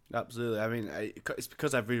 Absolutely. I mean, it's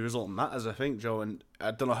because every result matters, I think, Joe, and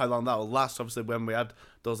I don't know how long that will last. Obviously, when we had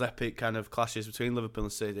those epic kind of clashes between Liverpool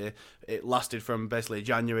and City, it lasted from basically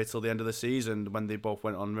January till the end of the season when they both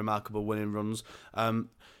went on remarkable winning runs.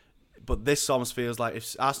 But this almost feels like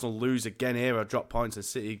if Arsenal lose again here or drop points and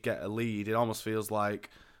City get a lead, it almost feels like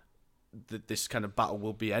this kind of battle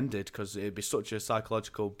will be ended because it'd be such a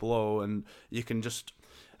psychological blow, and you can just,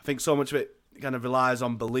 I think so much of it kind of relies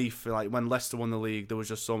on belief. Like when Leicester won the league, there was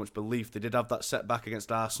just so much belief. They did have that setback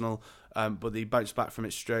against Arsenal, but they bounced back from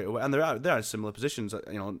it straight away. And they're in similar positions.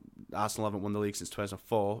 Arsenal haven't won the league since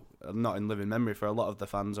 2004, not in living memory for a lot of the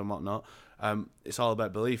fans and whatnot. It's all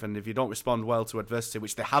about belief, and if you don't respond well to adversity,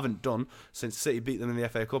 which they haven't done since City beat them in the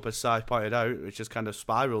FA Cup, as Si pointed out, which has kind of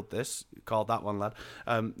spiralled this, called that one, lad.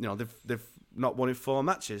 They've not won in 4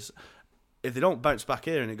 matches. If they don't bounce back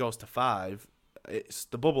here and it goes to 5,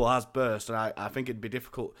 the bubble has burst, and I think it'd be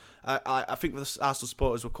difficult. I think the Arsenal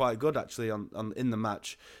supporters were quite good actually on in the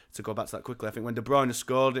match. To go back to that quickly, I think when De Bruyne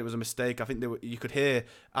scored, it was a mistake. I think you could hear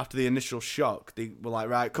after the initial shock, they were like,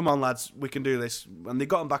 "Right, come on, lads, we can do this," and they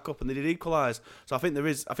got them back up and they did equalise. So I think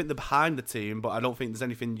they're behind the team, but I don't think there's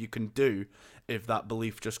anything you can do if that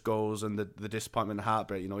belief just goes and the disappointment and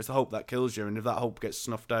heartbreak. It's the hope that kills you, and if that hope gets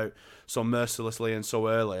snuffed out so mercilessly and so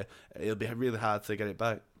early, it'll be really hard to get it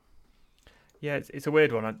back. Yeah, it's a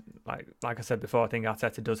weird one. Like I said before, I think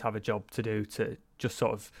Arteta does have a job to do to just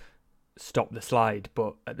sort of stop the slide.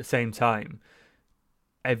 But at the same time,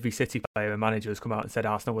 every City player and manager has come out and said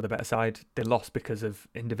Arsenal were the better side. They lost because of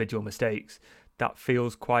individual mistakes. That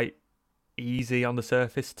feels quite easy on the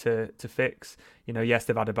surface to fix. Yes,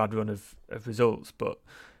 they've had a bad run of results, but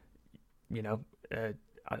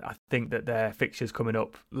I think that their fixtures coming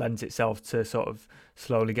up lends itself to sort of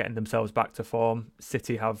slowly getting themselves back to form.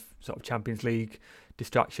 City have sort of Champions League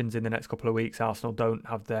distractions in the next couple of weeks. Arsenal don't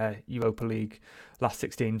have their Europa League last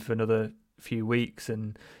 16 for another few weeks,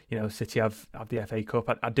 and City have the FA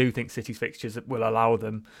Cup. I do think City's fixtures will allow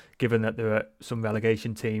them, given that there are some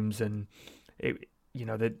relegation teams, and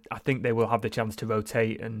I think they will have the chance to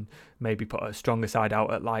rotate and maybe put a stronger side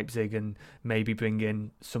out at Leipzig and maybe bring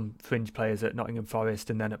in some fringe players at Nottingham Forest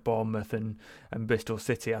and then at Bournemouth and Bristol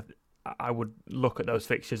City. I would look at those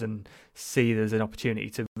fixtures and see there's an opportunity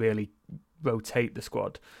to really rotate the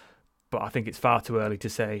squad. But I think it's far too early to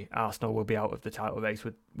say Arsenal will be out of the title race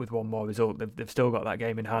with one more result. They've still got that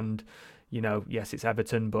game in hand. Yes, it's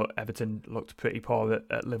Everton, but Everton looked pretty poor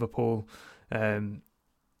at Liverpool. I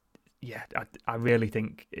really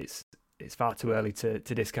think it's far too early to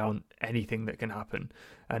discount anything that can happen,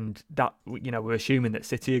 and that we're assuming that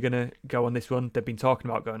City are going to go on this run. They've been talking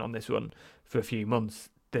about going on this run for a few months.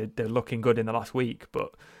 They're looking good in the last week,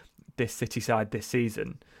 but this City side this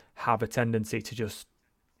season have a tendency to just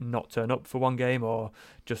not turn up for one game, or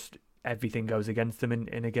just everything goes against them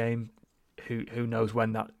in a game. Who knows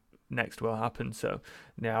when that next will happen? So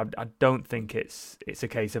I don't think it's a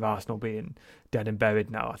case of Arsenal being dead and buried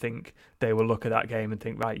now. I think they will look at that game and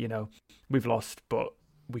think, right, we've lost, but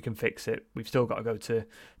we can fix it. We've still got to go to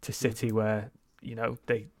City, where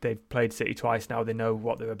they've played City twice now. They know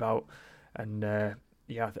what they're about, and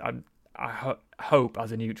I hope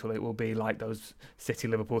as a neutral it will be like those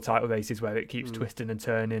City-Liverpool title races where it keeps twisting and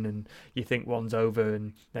turning and you think one's over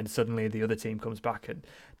and then suddenly the other team comes back, and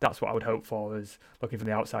that's what I would hope for. As looking from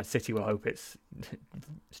the outside, City will hope it's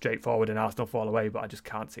straightforward and Arsenal fall away, but I just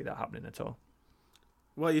can't see that happening at all.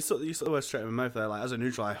 Well, you sort of went straight in my mouth there. Like, as a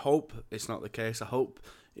neutral, I hope it's not the case. I hope,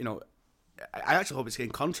 I actually hope it's in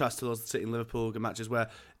contrast to those City and Liverpool matches where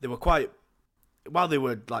they were quite, while they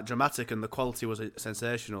were like dramatic and the quality was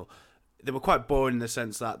sensational, they were quite boring in the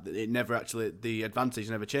sense that it never actually, the advantage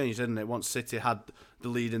never changed, didn't it? Once City had the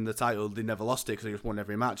lead in the title, they never lost it because they just won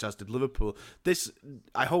every match, as did Liverpool. This,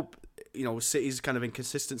 I hope, City's kind of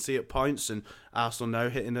inconsistency at points and Arsenal now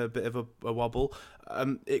hitting a bit of a wobble.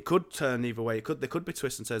 It could turn either way. There could be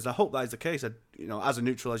twists and turns. I hope that is the case. As a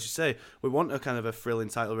neutral, as you say, we want a kind of a thrilling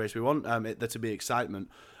title race. We want there to be excitement.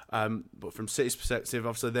 But from City's perspective,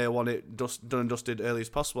 obviously they want it done and dusted early as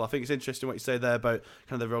possible. I think it's interesting what you say there about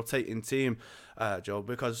kind of the rotating team, Joe,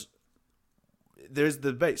 because there is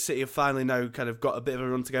the debate. City have finally now kind of got a bit of a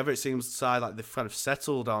run together. It seems like they've kind of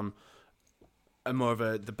settled on more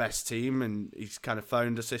of the best team, and he's kind of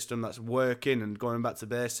found a system that's working and going back to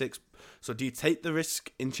basics. So do you take the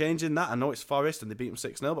risk in changing that? I know it's Forest and they beat them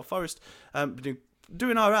 6-0, but Forest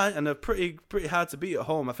doing all right and are pretty hard to beat at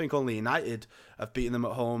home. I think only United have beaten them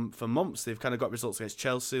at home for months. They've kind of got results against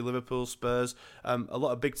Chelsea, Liverpool, Spurs, a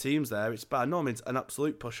lot of big teams there. It's by no means an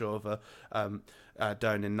absolute pushover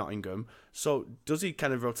down in Nottingham. So does he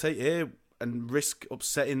kind of rotate here and risk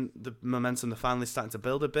upsetting the momentum the finally starting to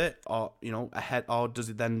build a bit, or ahead, or does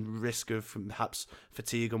it then risk of perhaps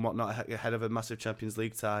fatigue and whatnot ahead of a massive Champions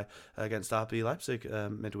League tie against RB Leipzig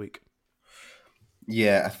midweek?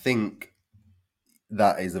 Yeah, I think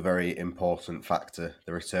that is a very important factor,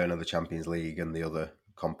 the return of the Champions League and the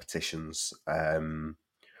competitions. When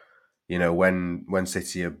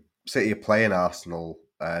City are playing Arsenal,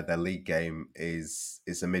 their league game is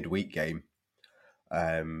a midweek game.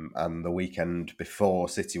 And the weekend before,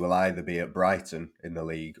 City will either be at Brighton in the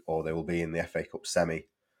league or they will be in the FA Cup semi,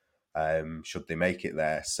 should they make it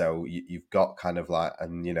there. So you've got kind of like,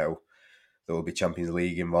 and there will be Champions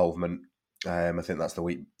League involvement. I think that's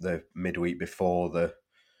the midweek before the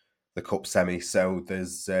cup semi. So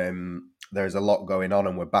there's a lot going on,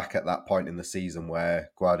 and we're back at that point in the season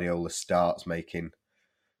where Guardiola starts making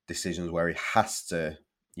decisions where he has to,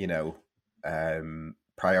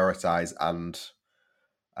 prioritize and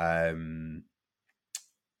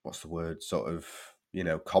what's the word? Sort of,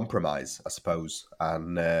 compromise, I suppose,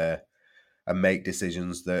 and make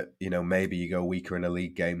decisions that maybe you go weaker in a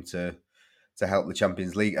league game to help the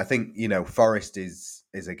Champions League. I think Forest is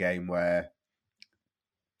a game where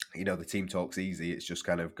the team talks easy. It's just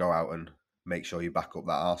kind of go out and make sure you back up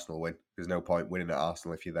that Arsenal win. There's no point winning at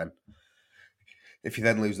Arsenal if you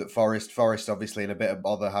then lose at Forest. Forest obviously in a bit of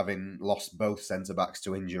bother, having lost both centre backs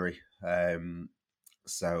to injury.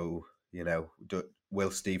 So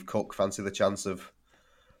will Steve Cook fancy the chance of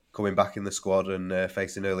coming back in the squad and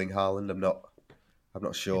facing Erling Haaland? I'm not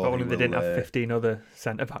sure. If only they didn't have 15 other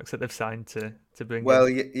centre backs that they've signed to bring. Well,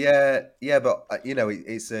 in. yeah, but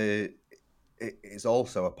it's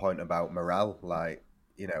also a point about morale. Like,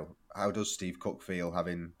 how does Steve Cook feel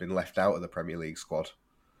having been left out of the Premier League squad?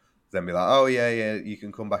 Then be like, oh yeah, you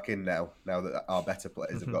can come back in now that our better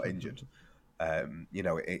players have got injured.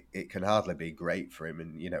 It can hardly be great for him,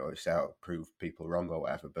 and it's out to prove people wrong or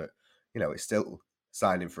whatever. But it's still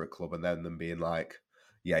signing for a club and then them being like,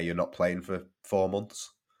 yeah, you're not playing for 4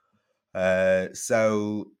 months.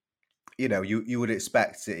 So you would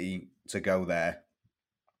expect City to go there.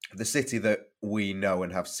 The City that we know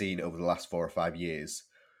and have seen over the last 4 or 5 years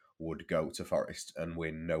would go to Forest and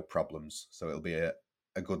win no problems. So it'll be a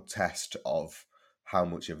good test of how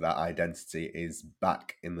much of that identity is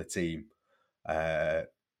back in the team.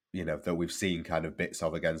 That we've seen kind of bits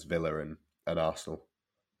of against Villa and Arsenal.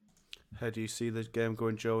 How do you see the game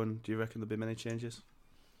going, Joe? And do you reckon there'll be many changes?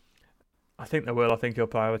 I think there will. I think he'll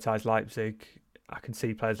prioritise Leipzig. I can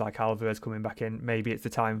see players like Alvarez coming back in. Maybe it's the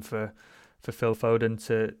time for Phil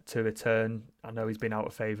Foden to return. I know he's been out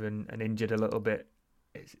of favour and injured a little bit.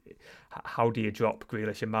 How do you drop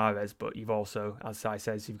Grealish and Mahrez? But you've also, as Si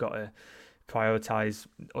says, you've got to prioritise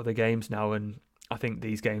other games now. And I think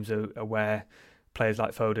these games are where players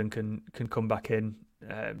like Foden can come back in.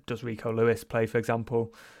 Does Rico Lewis play, for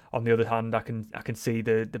example? On the other hand, I can see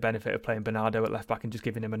the benefit of playing Bernardo at left back and just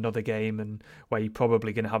giving him another game, and where you're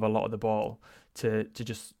probably going to have a lot of the ball to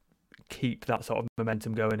just keep that sort of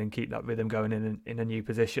momentum going and keep that rhythm going in a new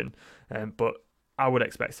position. But I would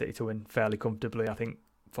expect City to win fairly comfortably. I think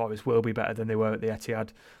Forest will be better than they were at the Etihad.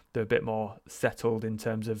 They're a bit more settled in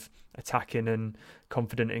terms of attacking and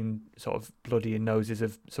confident in sort of bloodying noses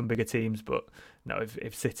of some bigger teams. But no,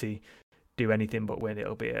 if City do anything but win,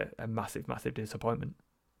 it'll be a massive, massive disappointment.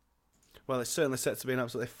 Well, it's certainly set to be an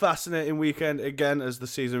absolutely fascinating weekend again, as the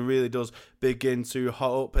season really does begin to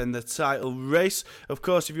hot up in the title race. Of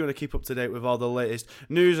course, if you want to keep up to date with all the latest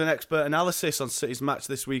news and expert analysis on City's match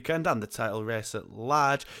this weekend and the title race at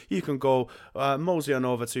large, you can go mosey on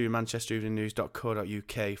over to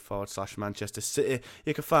manchestereveningnewscouk/Manchester City.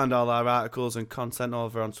 You can find all our articles and content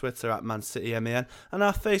over on Twitter at ManCityMAN, and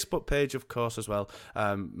our Facebook page, of course, as well,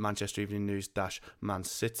 Manchester Evening News-Man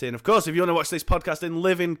City. And of course, if you want to watch this podcast in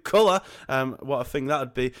living colour, what a thing that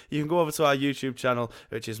would be, you can go over to our YouTube channel,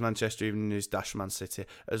 which is Manchester Evening News-Man City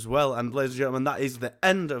as well. And ladies and gentlemen, that is the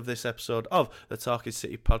end of this episode of the Talking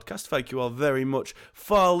City podcast. Thank you all very much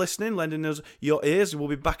for listening, lending us your ears. We'll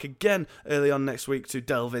be back again early on next week to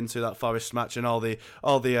delve into that Forest match and all the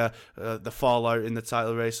fallout in the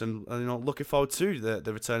title race, and looking forward to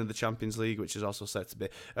the return of the Champions League, which is also set to be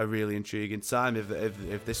a really intriguing time.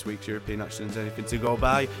 If this week's European action is anything to go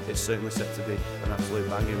by, it's certainly set to be an absolute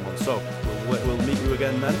banging one. So we'll meet you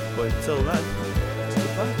again then, but until then,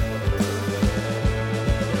 Goodbye.